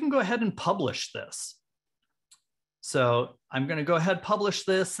 and I can go ahead and publish this. So I'm going to go ahead and publish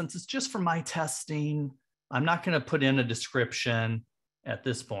this since it's just for my testing. I'm not going to put in a description at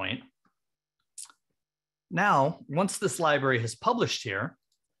this point. Now, once this library has published here,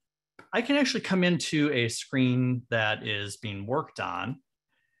 I can actually come into a screen that is being worked on.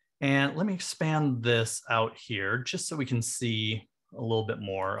 And let me expand this out here just so we can see a little bit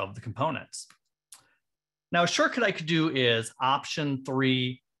more of the components. Now, a shortcut I could do is Option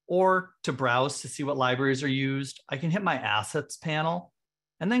 3, or to browse to see what libraries are used, I can hit my Assets panel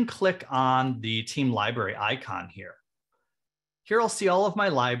and then click on the Team Library icon here. Here I'll see all of my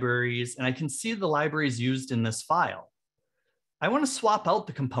libraries, and I can see the libraries used in this file. I want to swap out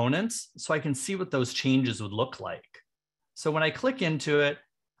the components so I can see what those changes would look like. So when I click into it,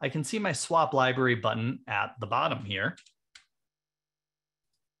 I can see my Swap Library button at the bottom here.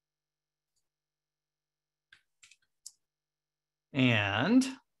 And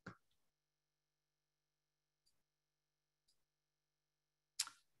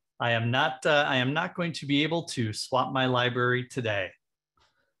I am not going to be able to swap my library today.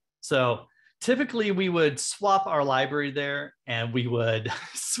 So typically we would swap our library there and we would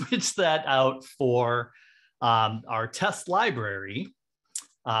switch that out for our test library.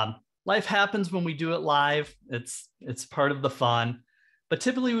 Life happens when we do it live. It's part of the fun, but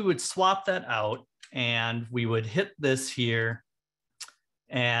typically we would swap that out and we would hit this here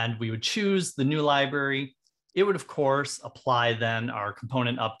and we would choose the new library. It would, of course, apply then our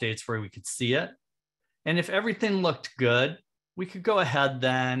component updates where we could see it. And if everything looked good, we could go ahead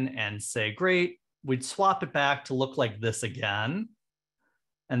then and say, great, we'd swap it back to look like this again.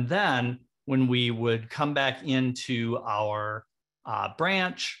 And then when we would come back into our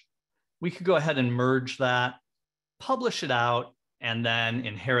branch, we could go ahead and merge that, publish it out, and then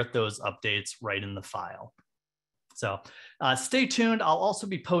inherit those updates right in the file. So stay tuned. I'll also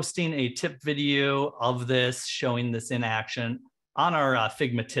be posting a tip video of this, showing this in action on our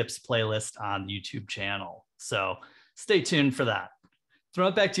Figma tips playlist on the YouTube channel. So stay tuned for that. Throw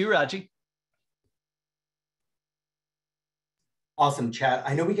it back to you, Raji. Awesome, Chad.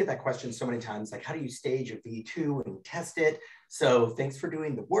 I know we get that question so many times, like how do you stage a V2 and test it? So thanks for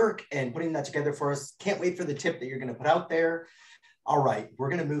doing the work and putting that together for us. Can't wait for the tip that you're going to put out there. All right, we're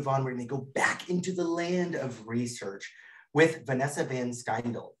going to move on. We're going to go back into the land of research with Vanessa van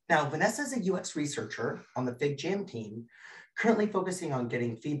Schyndel. Now, Vanessa is a UX researcher on the FigJam team, currently focusing on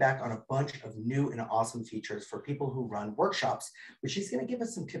getting feedback on a bunch of new and awesome features for people who run workshops, which she's going to give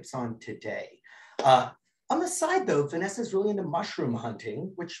us some tips on today. On the side, though, Vanessa's really into mushroom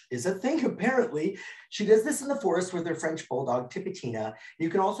hunting, which is a thing, apparently. She does this in the forest with her French bulldog, Tipitina. You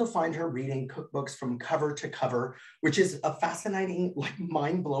can also find her reading cookbooks from cover to cover, which is a fascinating, like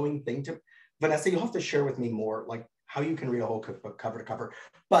mind-blowing thing to... Vanessa, you'll have to share with me more, like how you can read a whole cookbook cover to cover.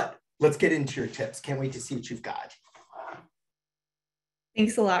 But let's get into your tips. Can't wait to see what you've got.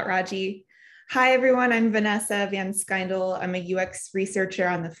 Thanks a lot, Raji. Hi, everyone. I'm Vanessa Van Schyndel. I'm a UX researcher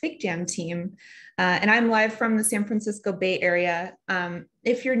on the FigJam team, and I'm live from the San Francisco Bay Area.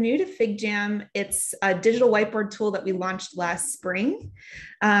 If you're new to FigJam, it's a digital whiteboard tool that we launched last spring.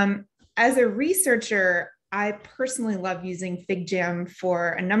 As a researcher, I personally love using FigJam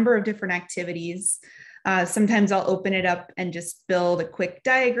for a number of different activities. Sometimes I'll open it up and just build a quick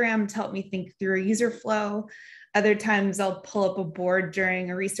diagram to help me think through a user flow. Other times I'll pull up a board during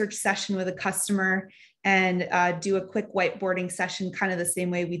a research session with a customer and do a quick whiteboarding session, kind of the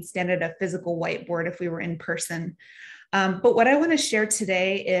same way we'd stand at a physical whiteboard if we were in person. But what I want to share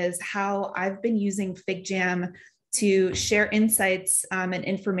today is how I've been using FigJam to share insights and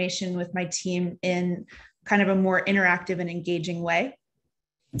information with my team in kind of a more interactive and engaging way.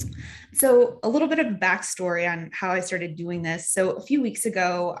 So a little bit of backstory on how I started doing this. So a few weeks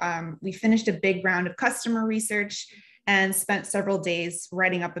ago, we finished a big round of customer research and spent several days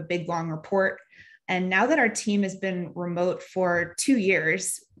writing up a big, long report. And now that our team has been remote for 2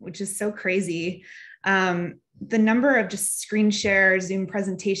 years, which is so crazy, the number of just screen share, Zoom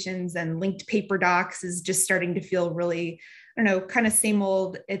presentations, and linked paper docs is just starting to feel really, I don't know, kind of same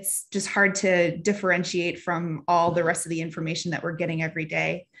old. It's just hard to differentiate from all the rest of the information that we're getting every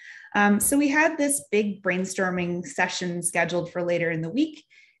day. So we had this big brainstorming session scheduled for later in the week.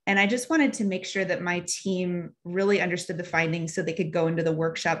 And I just wanted to make sure that my team really understood the findings so they could go into the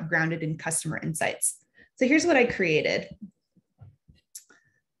workshop grounded in customer insights. So here's what I created.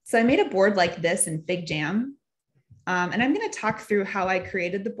 So I made a board like this in FigJam. And I'm going to talk through how I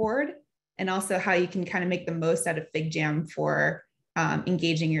created the board and also how you can kind of make the most out of FigJam for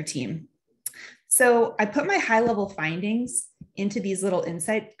engaging your team. So I put my high-level findings into these little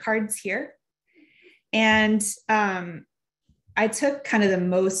insight cards here. And I took kind of the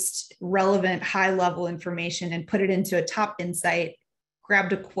most relevant high-level information and put it into a top insight,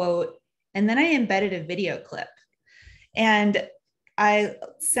 grabbed a quote, and then I embedded a video clip. And I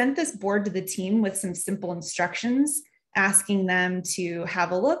sent this board to the team with some simple instructions, asking them to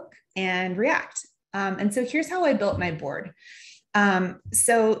have a look and react. And so here's how I built my board.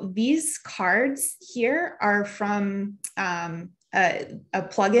 So these cards here are from a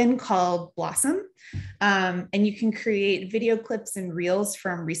plugin called Blossom. And you can create video clips and reels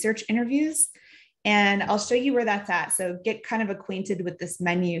from research interviews. And I'll show you where that's at. So get kind of acquainted with this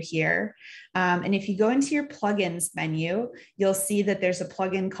menu here. And if you go into your plugins menu, you'll see that there's a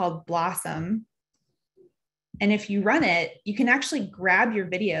plugin called Blossom. And if you run it, you can actually grab your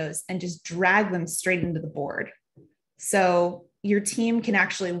videos and just drag them straight into the board. So your team can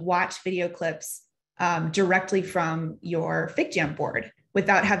actually watch video clips directly from your FigJam board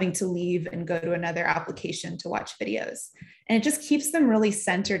without having to leave and go to another application to watch videos. And it just keeps them really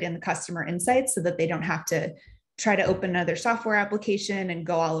centered in the customer insights so that they don't have to try to open another software application and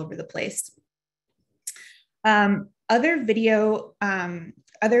go all over the place. Other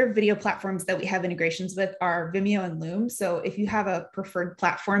video platforms that we have integrations with are Vimeo and Loom. So if you have a preferred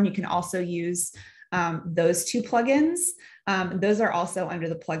platform, you can also use those two plugins. Those are also under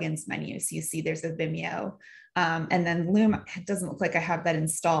the plugins menu. So you see there's a Vimeo. And then Loom, it doesn't look like I have that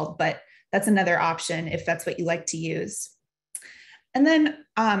installed, but that's another option if that's what you like to use. And then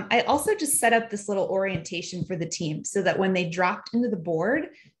I also just set up this little orientation for the team so that when they dropped into the board,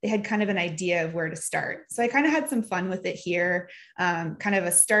 they had kind of an idea of where to start. So I kind of had some fun with it here, kind of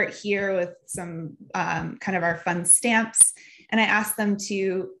a start here with some kind of our fun stamps. And I asked them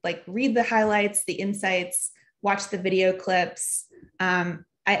to like read the highlights, the insights, watch the video clips. I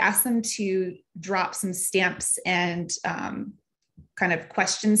asked them to drop some stamps and kind of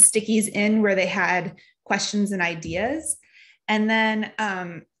question stickies in where they had questions and ideas. And then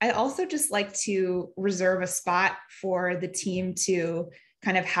I also just like to reserve a spot for the team to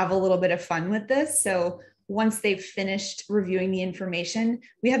kind of have a little bit of fun with this. So once they've finished reviewing the information,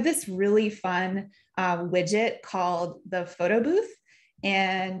 we have this really fun widget called the photo booth.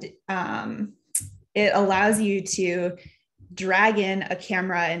 And it allows you to drag in a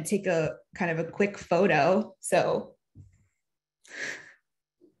camera and take a kind of a quick photo. So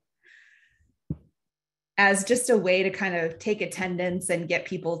as just a way to kind of take attendance and get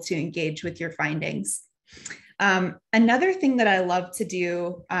people to engage with your findings. Another thing that I love to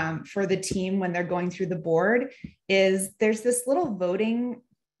do for the team when they're going through the board is there's this little voting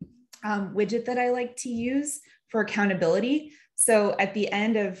widget that I like to use for accountability. So at the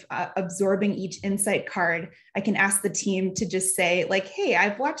end of absorbing each insight card, I can ask the team to just say like, hey,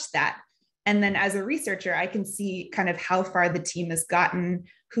 I've watched that. And then as a researcher, I can see kind of how far the team has gotten,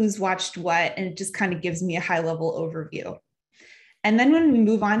 who's watched what, and it just kind of gives me a high level overview. And then when we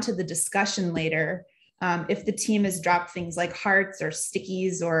move on to the discussion later, If the team has dropped things like hearts or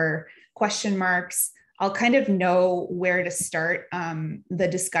stickies or question marks, I'll kind of know where to start the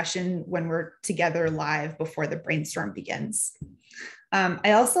discussion when we're together live before the brainstorm begins.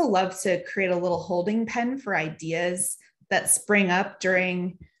 I also love to create a little holding pen for ideas that spring up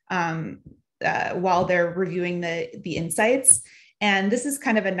during while they're reviewing the insights. And this is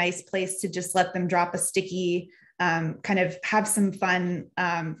kind of a nice place to just let them drop a sticky, kind of have some fun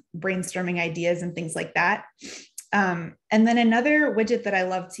brainstorming ideas and things like that. And then another widget that I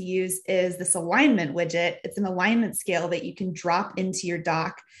love to use is this alignment widget. It's an alignment scale that you can drop into your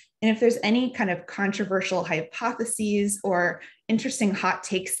doc. And if there's any kind of controversial hypotheses or interesting hot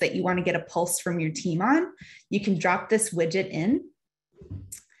takes that you want to get a pulse from your team on, you can drop this widget in.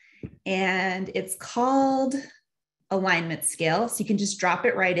 And it's called alignment scale. So you can just drop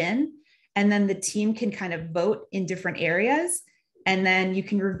it right in, and then the team can kind of vote in different areas. And then you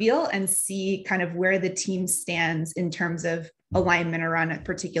can reveal and see kind of where the team stands in terms of alignment around a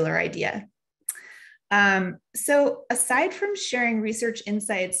particular idea. So aside from sharing research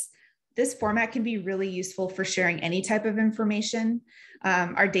insights, this format can be really useful for sharing any type of information.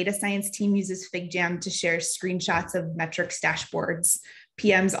 Our data science team uses FigJam to share screenshots of metrics dashboards.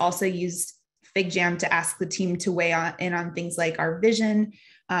 PMs also use FigJam to ask the team to weigh in on things like our vision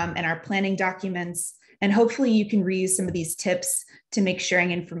and our planning documents. And hopefully you can reuse some of these tips to make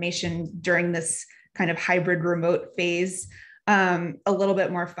sharing information during this kind of hybrid remote phase a little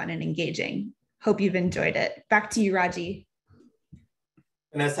bit more fun and engaging. Hope you've enjoyed it. Back to you, Raji.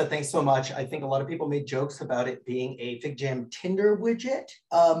 Vanessa, thanks so much. I think a lot of people made jokes about it being a FigJam Tinder widget,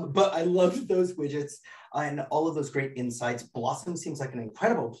 but I loved those widgets and all of those great insights. Blossom seems like an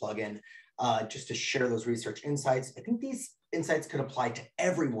incredible plugin just to share those research insights. I think these insights could apply to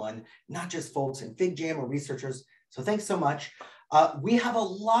everyone, not just folks in FigJam or researchers. So thanks so much. We have a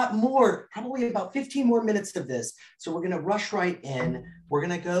lot more, probably about 15 more minutes of this. So we're gonna rush right in. We're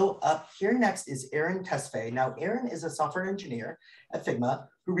gonna go up here. Next is Aaron Tesfai. Now, Aaron is a software engineer at Figma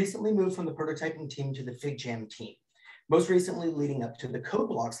who recently moved from the prototyping team to the FigJam team, most recently leading up to the code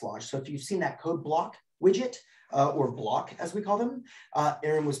blocks launch. So if you've seen that code block widget, or block as we call them,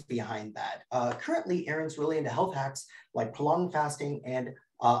 Aaron was behind that. Currently, Aaron's really into health hacks like prolonged fasting and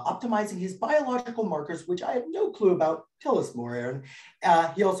optimizing his biological markers, which I have no clue about. Tell us more, Aaron.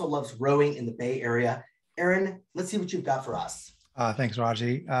 He also loves rowing in the Bay Area. Aaron, let's see what you've got for us. Thanks,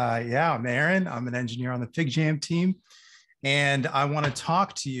 Raji. Yeah, I'm Aaron. I'm an engineer on the FigJam team. And I want to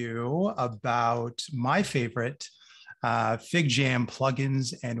talk to you about my favorite FigJam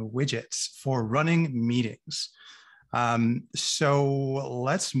plugins and widgets for running meetings. So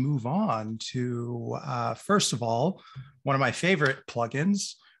let's move on to, first of all, one of my favorite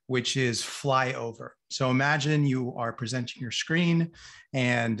plugins, which is Flyover. So imagine you are presenting your screen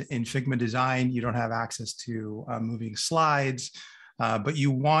and in Figma Design, you don't have access to moving slides, but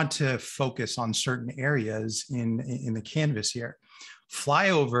you want to focus on certain areas in the canvas here.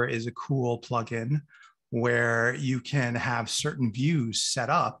 Flyover is a cool plugin where you can have certain views set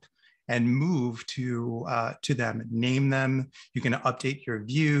up and move to them, name them. You can update your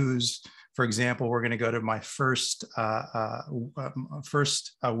views. For example, we're going to go to my first widget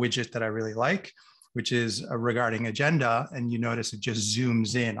that I really like, which is regarding agenda. And you notice it just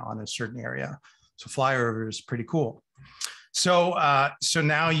zooms in on a certain area. So Flyover is pretty cool. So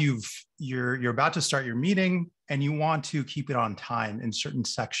now you're about to start your meeting and you want to keep it on time in certain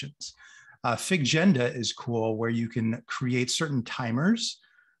sections. FigJam is cool where you can create certain timers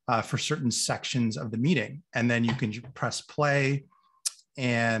for certain sections of the meeting. And then you can press play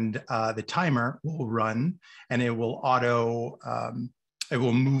and the timer will run and it will it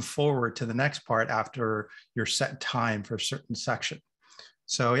will move forward to the next part after your set time for a certain section.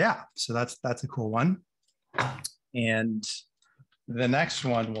 So yeah, so that's a cool one. And the next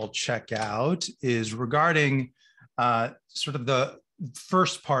one we'll check out is regarding sort of the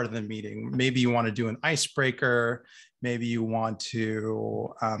first part of the meeting. Maybe you want to do an icebreaker. Maybe you want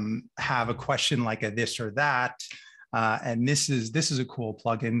to have a question like a this or that. And this is a cool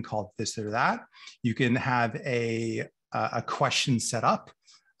plugin called This or That. You can have a question set up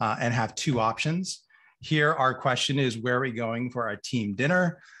and have two options. Here, our question is, where are we going for our team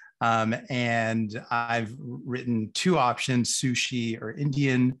dinner? And I've written two options, sushi or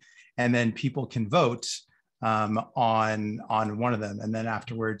Indian, and then people can vote on one of them. And then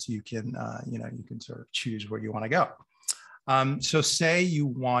afterwards you can, you can sort of choose where you want to go. So say you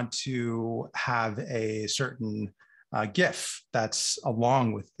want to have a certain GIF that's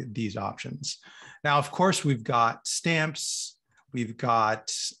along with these options. Now, of course, we've got stamps, we've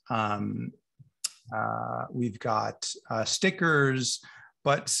got stickers,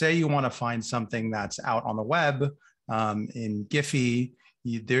 But say you want to find something that's out on the web in Giphy,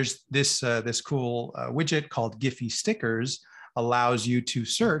 there's this cool widget called Giphy Stickers, allows you to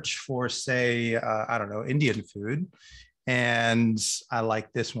search for, say, I don't know, Indian food. And I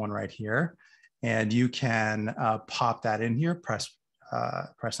like this one right here. And you can pop that in here, press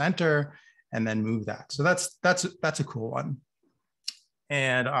enter, and then move that. So that's a cool one.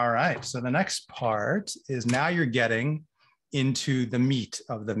 And all right, so the next part is now you're getting into the meat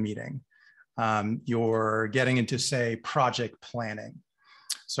of the meeting. You're getting into, say, project planning.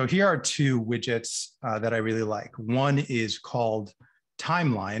 So here are two widgets that I really like. One is called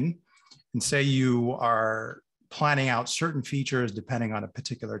Timeline. And say you are planning out certain features depending on a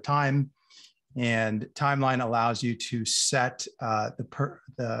particular time. And Timeline allows you to set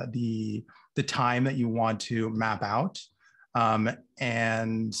the time that you want to map out.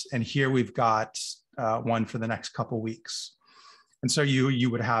 And here we've got one for the next couple weeks. And so you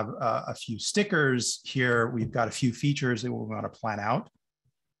would have a few stickers here. We've got a few features that we want to plan out.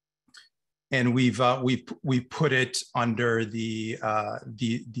 And we've put it under these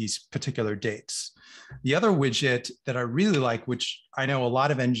particular dates. The other widget that I really like, which I know a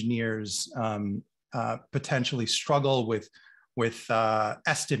lot of engineers potentially struggle with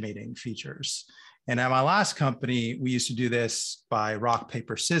estimating features. And at my last company, we used to do this by rock,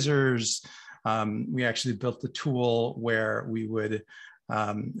 paper, scissors. We actually built a tool where we would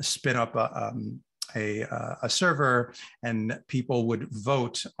spin up a server, and people would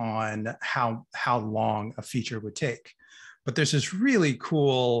vote on how long a feature would take. But there's this really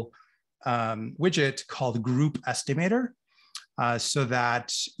cool widget called Group Estimator, so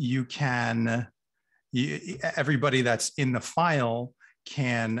that you can, everybody that's in the file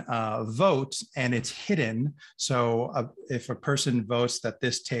can vote, and it's hidden. So if a person votes that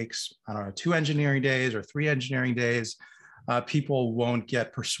this takes, I don't know, 2 engineering days or 3 engineering days, people won't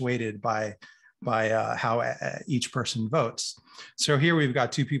get persuaded by how each person votes. So here we've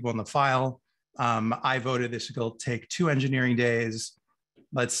got 2 people in the file. I voted this will take 2 engineering days.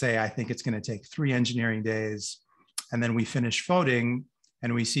 Let's say I think it's going to take 3 engineering days. And then we finish voting,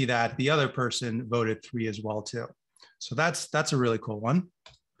 and we see that the other person voted 3 as well too. So that's a really cool one.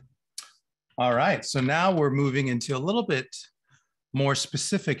 All right, so now we're moving into a little bit more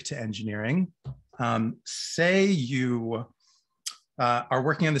specific to engineering. Say you are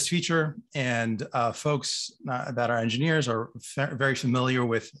working on this feature, and folks that are engineers are very familiar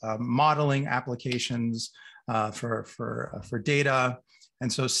with modeling applications for data.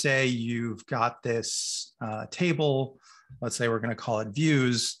 And so say you've got this table, let's say we're going to call it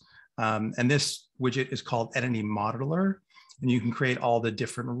views, and this widget is called Entity Modeler. And you can create all the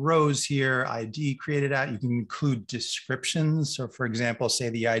different rows here, ID created at, you can include descriptions. So for example, say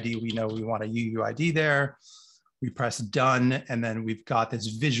the ID, we know we want a UUID there. We press done, and then we've got this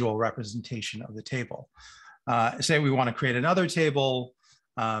visual representation of the table. Say we want to create another table,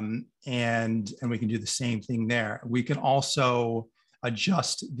 and we can do the same thing there. We can also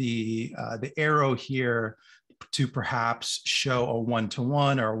adjust the arrow here to perhaps show a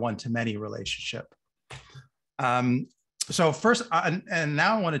one-to-one or a one-to-many relationship. So first, and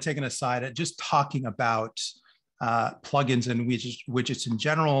now I want to take an aside at just talking about plugins and widgets in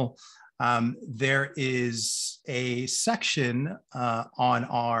general. There is a section on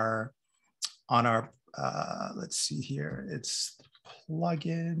our let's see here, it's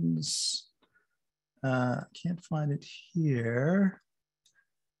plugins. Can't find it here.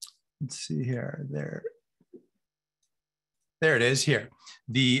 Let's see here, there it is here.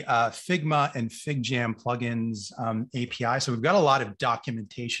 The Figma and FigJam plugins API. So we've got a lot of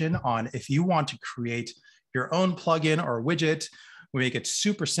documentation on if you want to create your own plugin or widget. We make it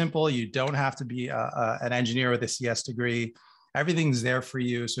super simple. You don't have to be an engineer with a CS degree. Everything's there for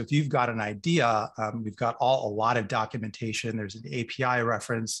you. So if you've got an idea, we've got a lot of documentation. There's an API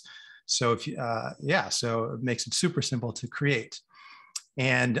reference. So if so it makes it super simple to create.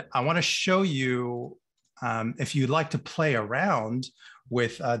 And I want to show you, if you'd like to play around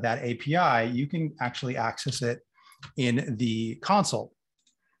with that API, you can actually access it in the console.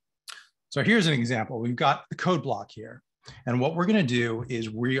 So here's an example. We've got the code block here. And what we're going to do is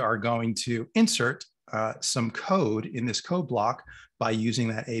we are going to insert some code in this code block by using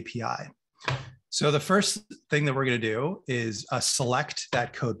that API. So the first thing that we're going to do is select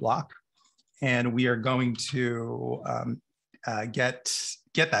that code block. And we are going to get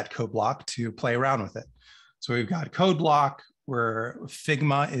that code block to play around with it. So we've got code block where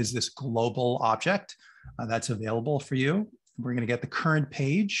Figma is this global object that's available for you. We're going to get the current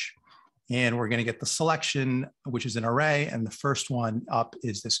page, and we're going to get the selection, which is an array. And the first one up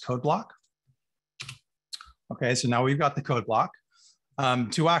is this code block. Okay, so now we've got the code block.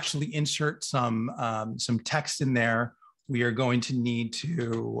 To actually insert some text in there, we are going to need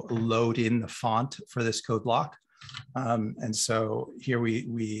to load in the font for this code block. And so here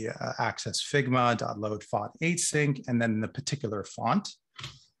we access Figma.load font async and then the particular font.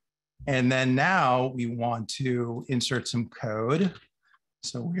 And then now we want to insert some code.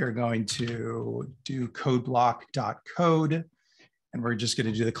 So we are going to do code block.code, and we're just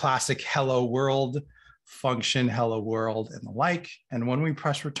going to do the classic hello world function, hello world, and the like. And when we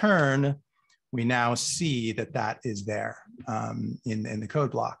press return, we now see that that is there in the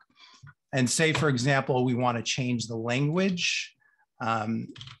code block. And say, for example, we want to change the language, a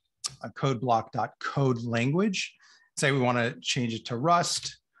code block.code language. Say we want to change it to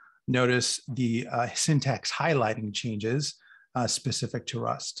Rust. Notice the syntax highlighting changes specific to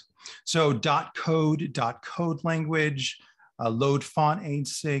Rust. So .code language, load font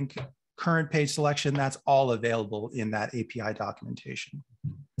async, current page selection, that's all available in that API documentation.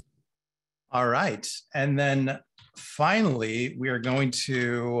 All right, and then finally, we are going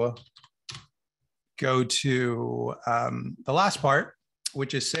to go to the last part,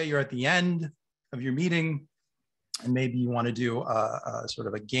 which is say you're at the end of your meeting and maybe you want to do a sort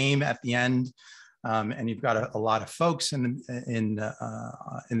of a game at the end, and you've got a lot of folks in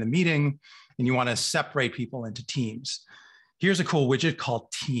the meeting, and you want to separate people into teams. Here's a cool widget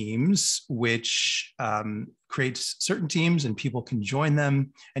called Teams, which creates certain teams and people can join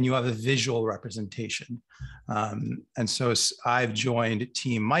them, and you have a visual representation. And so I've joined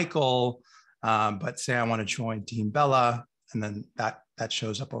Team Michael, but say I want to join Team Bella, and then that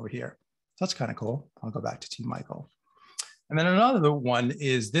shows up over here. So that's kind of cool. I'll go back to Team Michael. And then another one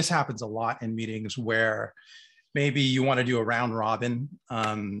is, this happens a lot in meetings where maybe you want to do a round robin,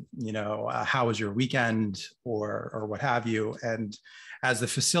 how was your weekend or what have you. And as the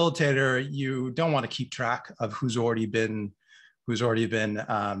facilitator, you don't want to keep track of who's already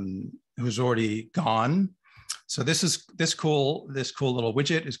gone. So this cool little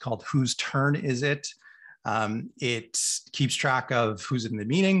widget is called Whose Turn Is It? It keeps track of who's in the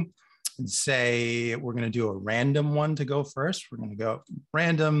meeting. And say we're going to do a random one to go first. We're going to go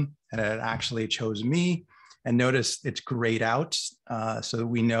random, and it actually chose me. And notice it's grayed out, so that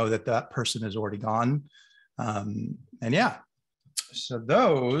we know that that person is already gone. And yeah, so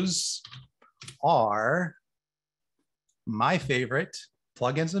those are my favorite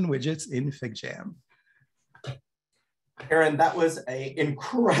plugins and widgets in FigJam. Aaron, that was an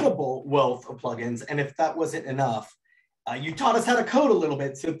incredible wealth of plugins. And if that wasn't enough, you taught us how to code a little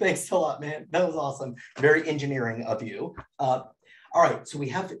bit. So thanks a lot, man. That was awesome. Very engineering of you. All right, so we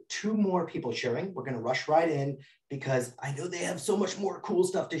have 2 more people sharing. We're going to rush right in because I know they have so much more cool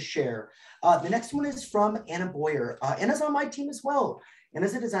stuff to share. The next one is from Anna Boyer. Anna's on my team as well.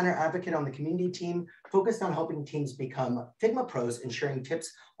 Anna's a designer advocate on the community team, focused on helping teams become Figma pros and sharing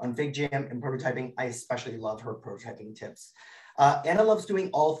tips on FigJam and prototyping. I especially love her prototyping tips. Anna loves doing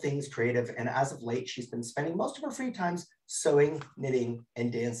all things creative, and as of late, she's been spending most of her free times sewing, knitting,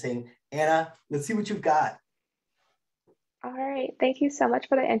 and dancing. Anna, let's see what you've got. All right, thank you so much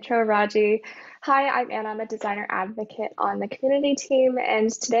for the intro, Raji. Hi, I'm Anna. I'm a designer advocate on the community team,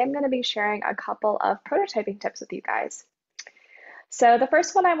 and today I'm going to be sharing a couple of prototyping tips with you guys. So the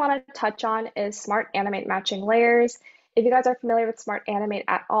first one I want to touch on is Smart Animate Matching Layers. If you guys are familiar with Smart Animate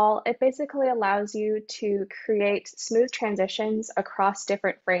at all, it basically allows you to create smooth transitions across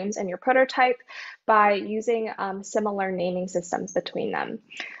different frames in your prototype by using similar naming systems between them.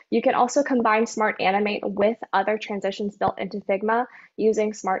 You can also combine Smart Animate with other transitions built into Figma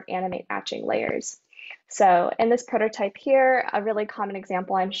using Smart Animate Matching Layers. So in this prototype here, a really common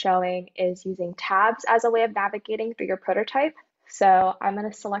example I'm showing is using tabs as a way of navigating through your prototype. So I'm going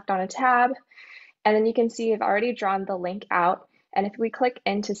to select on a tab, and then you can see I've already drawn the link out. And if we click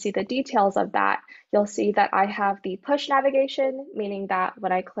in to see the details of that, you'll see that I have the push navigation, meaning that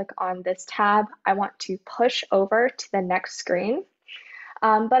when I click on this tab, I want to push over to the next screen.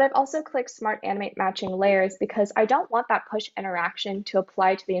 But I've also clicked Smart Animate Matching Layers because I don't want that push interaction to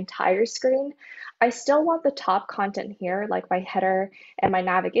apply to the entire screen. I still want the top content here, like my header and my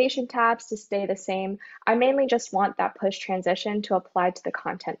navigation tabs, to stay the same. I mainly just want that push transition to apply to the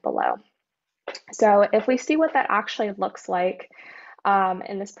content below. So if we see what that actually looks like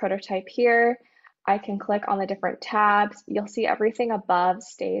in this prototype here, I can click on the different tabs. You'll see everything above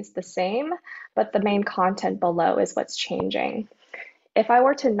stays the same, but the main content below is what's changing. If I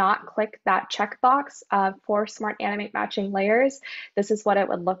were to not click that checkbox for Smart Animate Matching Layers, this is what it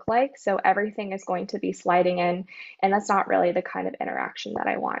would look like. So everything is going to be sliding in, and that's not really the kind of interaction that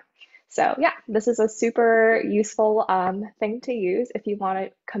I want. So yeah, this is a super useful thing to use if you want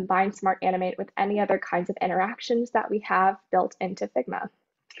to combine Smart Animate with any other kinds of interactions that we have built into Figma.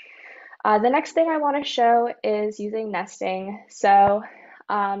 The next thing I want to show is using nesting. So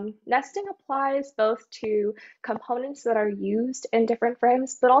nesting applies both to components that are used in different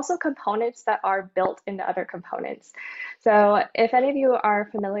frames, but also components that are built into other components. So if any of you are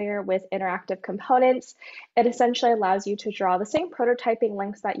familiar with interactive components, it essentially allows you to draw the same prototyping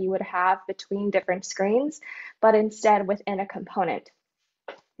links that you would have between different screens, but instead within a component.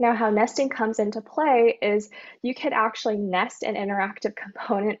 Now, how nesting comes into play is you could actually nest an interactive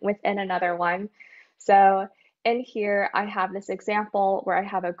component within another one. So in here, I have this example where I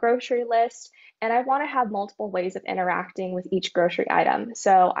have a grocery list, and I want to have multiple ways of interacting with each grocery item.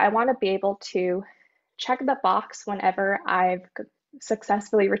 So I want to be able to check the box whenever I've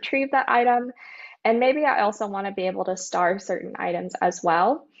successfully retrieved that item. And maybe I also want to be able to star certain items as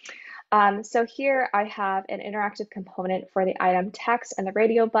well. So here I have an interactive component for the item text and the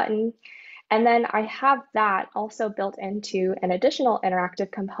radio button. And then I have that also built into an additional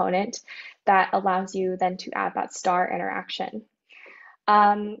interactive component that allows you then to add that star interaction.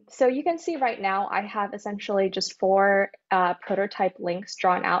 So you can see right now I have essentially just 4 prototype links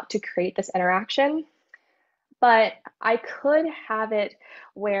drawn out to create this interaction. But I could have it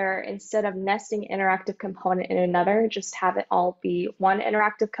where instead of nesting interactive component in another, just have it all be one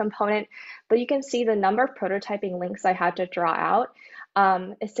interactive component. But you can see the number of prototyping links I had to draw out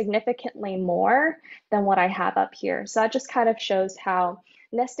is significantly more than what I have up here. So that just kind of shows how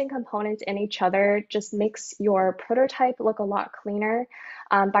nesting components in each other just makes your prototype look a lot cleaner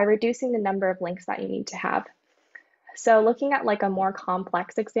by reducing the number of links that you need to have. So looking at like a more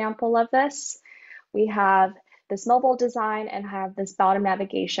complex example of this, we have this mobile design and have this bottom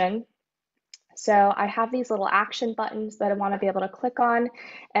navigation. So I have these little action buttons that I want to be able to click on,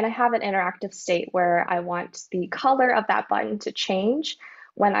 and I have an interactive state where I want the color of that button to change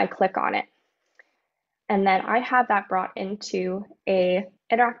when I click on it. And then I have that brought into a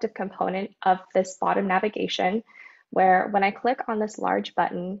interactive component of this bottom navigation, where when I click on this large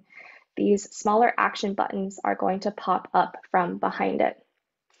button, these smaller action buttons are going to pop up from behind it.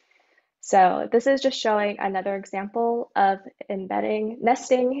 So this is just showing another example of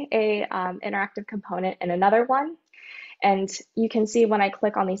nesting a interactive component in another one. And you can see when I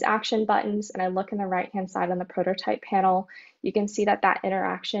click on these action buttons and I look in the right-hand side on the prototype panel, you can see that that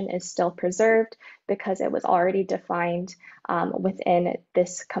interaction is still preserved because it was already defined within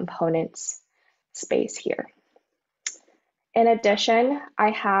this component's space here. In addition, I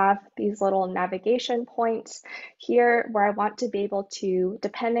have these little navigation points here where I want to be able to,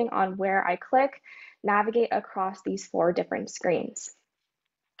 depending on where I click, navigate across these 4 different screens.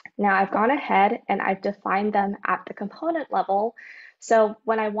 Now I've gone ahead and I've defined them at the component level. So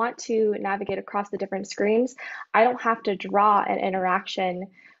when I want to navigate across the different screens, I don't have to draw an interaction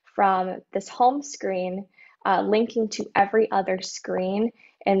from this home screen linking to every other screen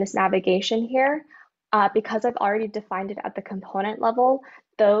in this navigation here. Because I've already defined it at the component level,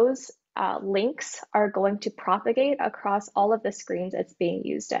 those links are going to propagate across all of the screens it's being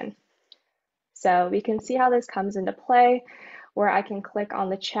used in. So we can see how this comes into play, where I can click on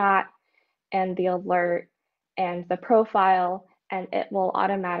the chat and the alert and the profile, and it will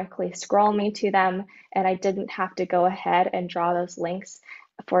automatically scroll me to them, and I didn't have to go ahead and draw those links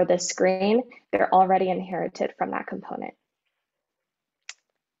for the screen. They're already inherited from that component.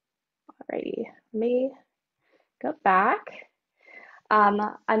 Alrighty, let me go back.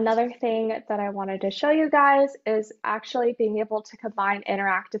 Another thing that I wanted to show you guys is actually being able to combine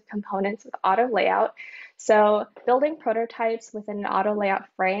interactive components with auto layout. So building prototypes within an auto layout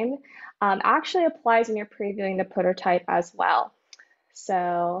frame actually applies when you're previewing the prototype as well.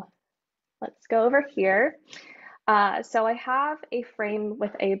 So let's go over here. So I have a frame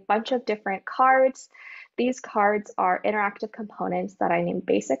with a bunch of different cards. These cards are interactive components that I named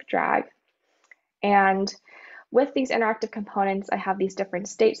basic drag. And with these interactive components, I have these different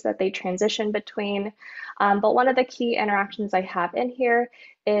states that they transition between. But one of the key interactions I have in here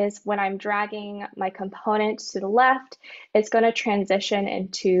is when I'm dragging my component to the left, it's going to transition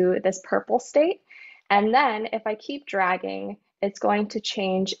into this purple state. And then if I keep dragging, it's going to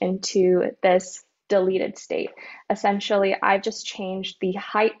change into this deleted state. Essentially, I've just changed the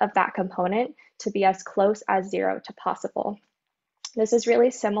height of that component to be as close as 0 to possible. This is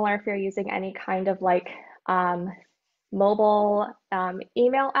really similar if you're using any kind of like mobile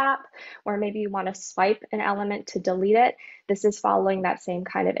email app, where maybe you want to swipe an element to delete it. This is following that same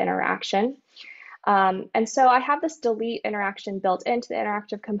kind of interaction. And so I have this delete interaction built into the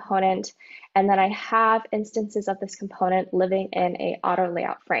interactive component, and then I have instances of this component living in a auto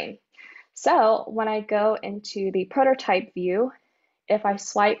layout frame. So when I go into the prototype view, if I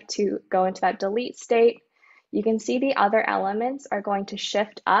swipe to go into that delete state, you can see the other elements are going to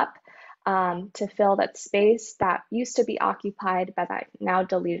shift up to fill that space that used to be occupied by that now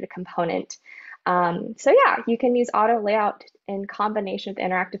deleted component. So yeah, you can use auto layout in combination with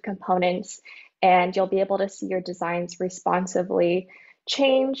interactive components, and you'll be able to see your designs responsively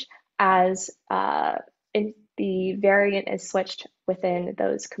change as the variant is switched within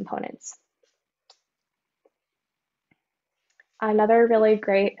those components. Another really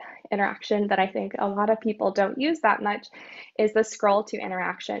great interaction that I think a lot of people don't use that much is the scroll to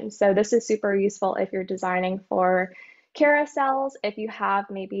interaction. So this is super useful if you're designing for carousels, if you have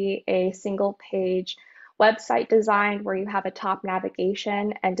maybe a single page website design where you have a top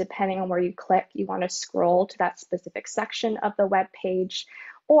navigation, and depending on where you click, you want to scroll to that specific section of the web page,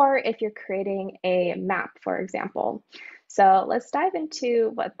 or if you're creating a map, for example. So let's dive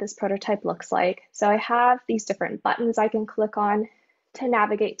into what this prototype looks like. So I have these different buttons I can click on to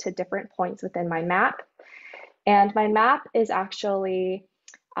navigate to different points within my map. And my map is actually,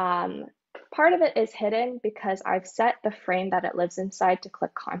 part of it is hidden because I've set the frame that it lives inside to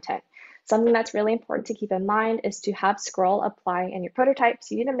click content. Something that's really important to keep in mind is to have scroll apply in your prototype.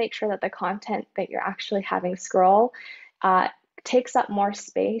 So you need to make sure that the content that you're actually having scroll takes up more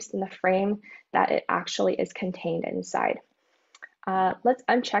space than the frame that it actually is contained inside. Let's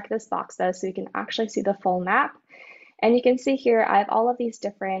uncheck this box though, so you can actually see the full map. And you can see here, I have all of these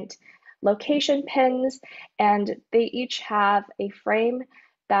different location pins, and they each have a frame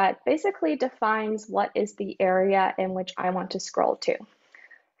that basically defines what is the area in which I want to scroll to.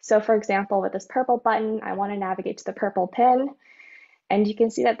 So for example, with this purple button, I want to navigate to the purple pin, and you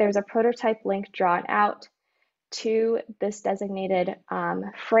can see that there's a prototype link drawn out to this designated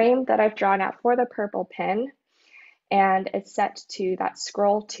frame that I've drawn out for the purple pin, and it's set to that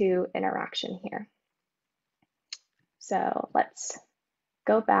scroll to interaction here. So let's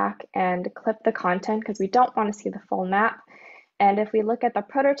go back and clip the content because we don't want to see the full map. And if we look at the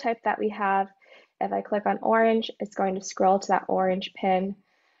prototype that we have, if I click on orange, it's going to scroll to that orange pin,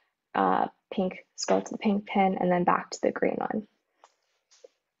 pink, scroll to the pink pin, and then back to the green one.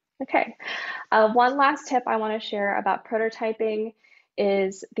 Okay, one last tip I want to share about prototyping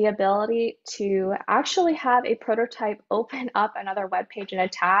is the ability to actually have a prototype open up another web page in a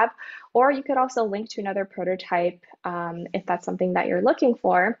tab, or you could also link to another prototype if that's something that you're looking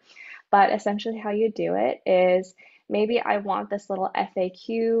for. But essentially how you do it is, maybe I want this little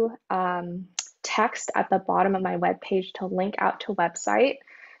FAQ text at the bottom of my web page to link out to a website.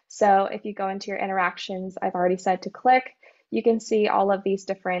 So if you go into your interactions, I've already said to click, you can see all of these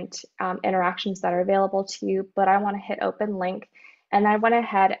different interactions that are available to you, but I want to hit open link, and I went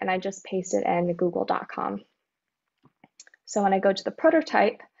ahead and I just pasted in google.com. So when I go to the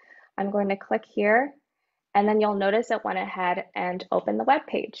prototype, I'm going to click here, and then you'll notice it went ahead and opened the web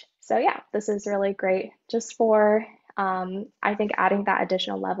page. So yeah, this is really great just for, I think, adding that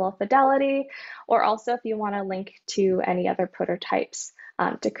additional level of fidelity, or also if you want to link to any other prototypes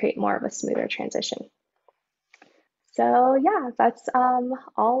to create more of a smoother transition. So yeah, that's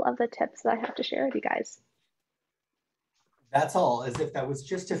all of the tips that I have to share with you guys. That's all, as if that was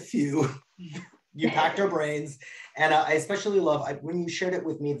just a few. You packed our brains. And I especially love, when you shared it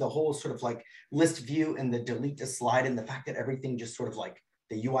with me, the whole sort of like list view and the delete to slide, and the fact that everything just sort of like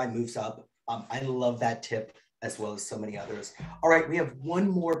the UI moves up. I love that tip, as well as so many others. All right, we have one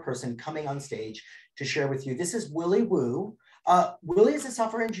more person coming on stage to share with you. This is Willy Wu. Willy is a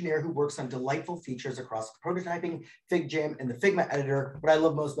software engineer who works on delightful features across prototyping, FigJam, and the Figma editor. What I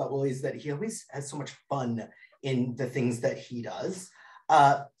love most about Willy is that he always has so much fun in the things that he does.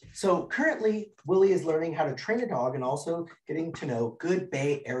 So currently, Willy is learning how to train a dog and also getting to know good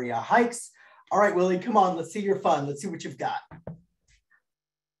Bay Area hikes. All right, Willy, come on, let's see your fun. Let's see what you've got.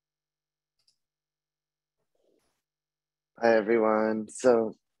 Hi, everyone.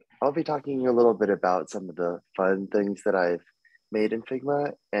 So I'll be talking a little bit about some of the fun things that I've made in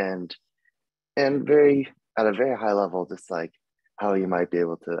Figma, and very at a very high level, just like how you might be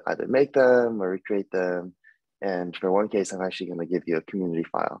able to either make them or recreate them. And for one case, I'm actually going to give you a community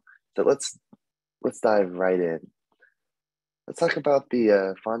file. So let's dive right in. Let's talk about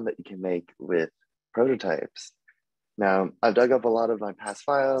the fun that you can make with prototypes. Now, I've dug up a lot of my past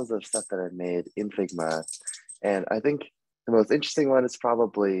files of stuff that I've made in Figma, and I think the most interesting one is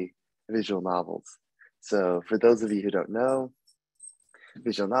probably visual novels. So for those of you who don't know,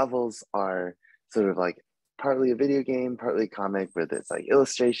 visual novels are sort of like partly a video game, partly a comic, where there's like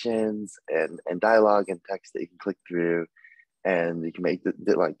illustrations and dialogue and text that you can click through, and you can make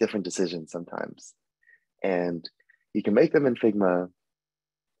like different decisions sometimes. And you can make them in Figma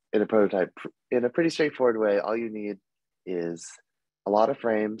in a prototype in a pretty straightforward way. All you need is a lot of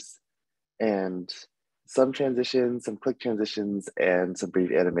frames and some transitions, some quick transitions, and some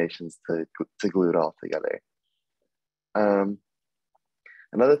brief animations to glue it all together.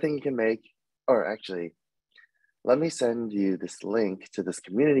 Another thing you can make, or actually, let me send you this link to this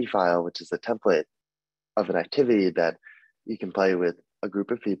community file, which is a template of an activity that you can play with a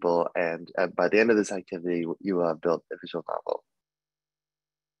group of people. And by the end of this activity, you will have built a visual novel.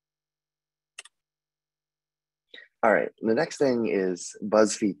 All right, the next thing is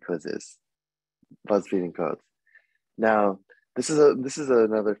BuzzFeed quizzes, BuzzFeed and codes. Now, this is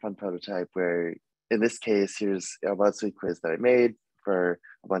another fun prototype where, in this case, here's a BuzzFeed quiz that I made for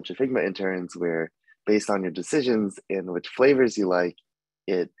a bunch of Figma interns where, based on your decisions in which flavors you like,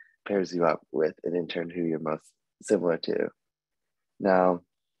 it pairs you up with an intern who you're most similar to. Now,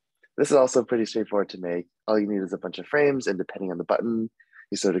 this is also pretty straightforward to make. All you need is a bunch of frames, and depending on the button,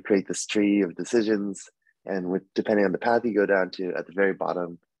 you sort of create this tree of decisions. And depending on the path you go down to, at the very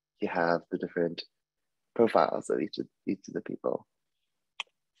bottom, you have the different profiles of each of the people.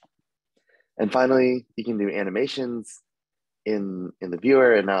 And finally, you can do animations in the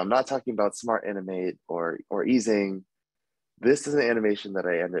viewer. And now I'm not talking about Smart Animate or easing. This is an animation that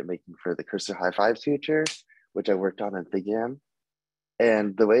I ended up making for the cursor high fives feature, which I worked on in FigJam.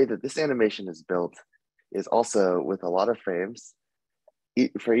 And the way that this animation is built is also with a lot of frames.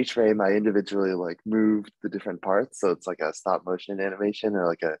 For each frame, I individually moved the different parts. So it's like a stop motion animation or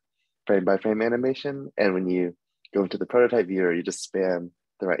like a frame by frame animation. And when you go into the prototype viewer, you just spam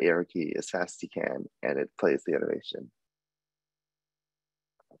the right arrow key as fast as you can, and it plays the animation.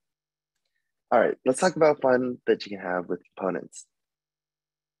 All right, let's talk about fun that you can have with components.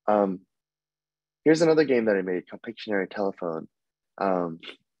 Here's another game that I made called Pictionary Telephone,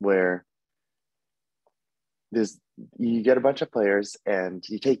 where you get a bunch of players and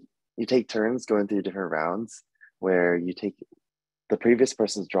you take turns going through different rounds where you take the previous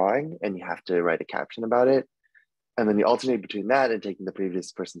person's drawing and you have to write a caption about it. And then you alternate between that and taking the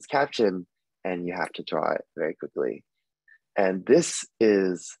previous person's caption and you have to draw it very quickly. And this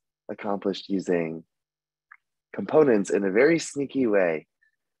is accomplished using components in a very sneaky way,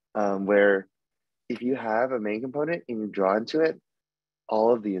 where if you have a main component and you draw into it,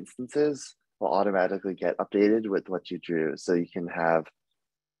 all of the instances will automatically get updated with what you drew. So you can have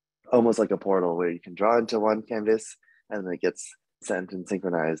almost like a portal where you can draw into one canvas and then it gets sent and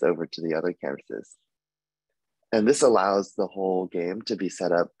synchronized over to the other canvases. And this allows the whole game to be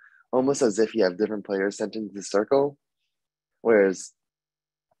set up almost as if you have different players sent into the circle. Whereas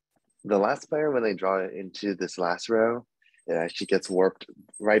the last player, when they draw it into this last row, it actually gets warped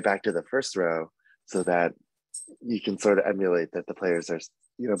right back to the first row so that you can sort of emulate that the players are,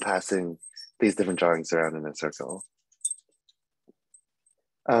 passing these different drawings around in a circle.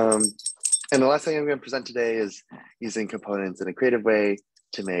 And the last thing I'm going to present today is using components in a creative way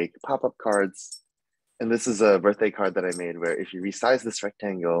to make pop-up cards. And this is a birthday card that I made where if you resize this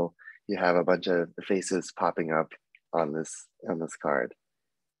rectangle, you have a bunch of faces popping up on this card.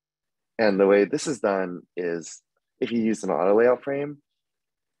 And the way this is done is if you use an auto layout frame,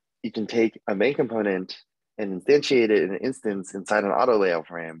 you can take a main component and instantiate it in an instance inside an auto layout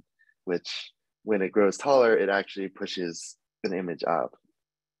frame, which when it grows taller, it actually pushes an image up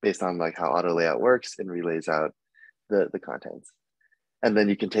based on how auto layout works and relays out the contents. And then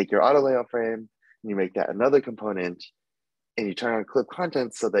you can take your auto layout frame and you make that another component and you turn on clip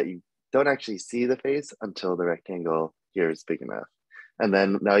contents so that you don't actually see the face until the rectangle here is big enough. And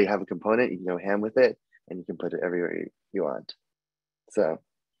then now you have a component, you can go ham with it and you can put it everywhere you want. So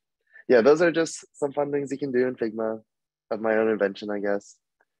yeah, those are just some fun things you can do in Figma of my own invention, I guess.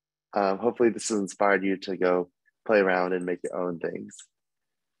 Hopefully this has inspired you to go play around and make your own things.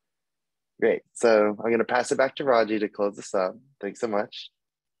 Great, so I'm gonna pass it back to Raji to close this up. Thanks so much.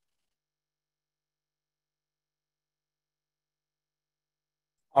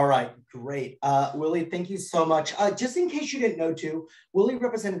 All right, great. Willy, thank you so much. Just in case you didn't know too, Willy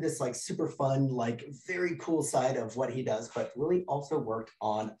represented this super fun, very cool side of what he does, but Willy also worked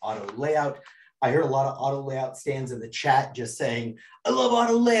on auto layout. I heard a lot of auto layout stands in the chat just saying, I love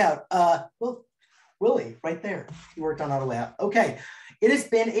auto layout. Well, Willy, right there, he worked on auto layout. Okay, it has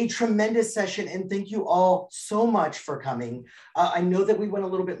been a tremendous session and thank you all so much for coming. I know that we went a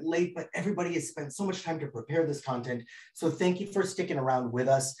little bit late, but everybody has spent so much time to prepare this content. So thank you for sticking around with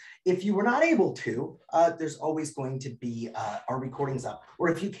us. If you were not able to, there's always going to be our recordings up, or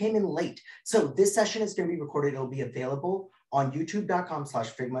if you came in late. So this session is going to be recorded. It'll be available on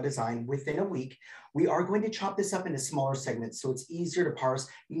youtube.com/Figma design within a week. We are going to chop this up into smaller segments so it's easier to parse.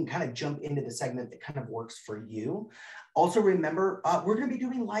 You can kind of jump into the segment that kind of works for you. Also remember, we're going to be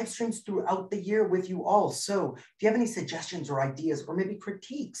doing live streams throughout the year with you all. So if you have any suggestions or ideas or maybe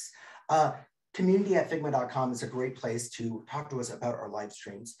critiques, community@figma.com is a great place to talk to us about our live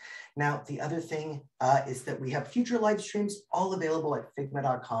streams. Now, the other thing is that we have future live streams all available at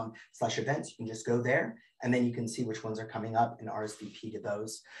figma.com/events. You can just go there and then you can see which ones are coming up and RSVP to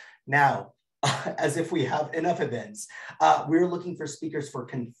those. Now, as if we have enough events, we're looking for speakers for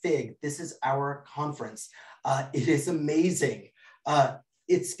Config. This is our conference. It is amazing.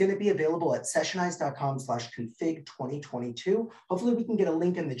 It's going to be available at sessionize.com/config 2022. Hopefully we can get a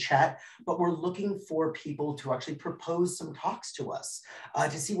link in the chat, but we're looking for people to actually propose some talks to us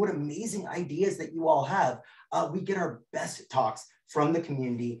to see what amazing ideas that you all have. We get our best talks from the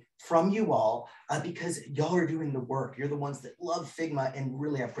community, from you all, because y'all are doing the work. You're the ones that love Figma and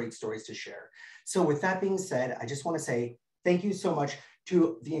really have great stories to share. So with that being said, I just want to say thank you so much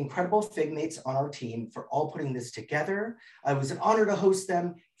to the incredible Figmates on our team for all putting this together. It was an honor to host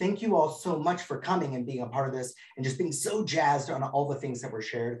them. Thank you all so much for coming and being a part of this and just being so jazzed on all the things that were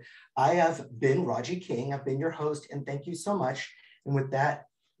shared. I have been Raji King. I've been your host, and thank you so much. And with that,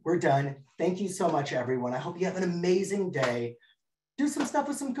 we're done. Thank you so much, everyone. I hope you have an amazing day. Do some stuff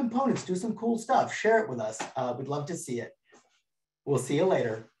with some components, do some cool stuff, share it with us. We'd love to see it. We'll see you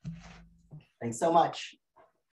later. Thanks so much.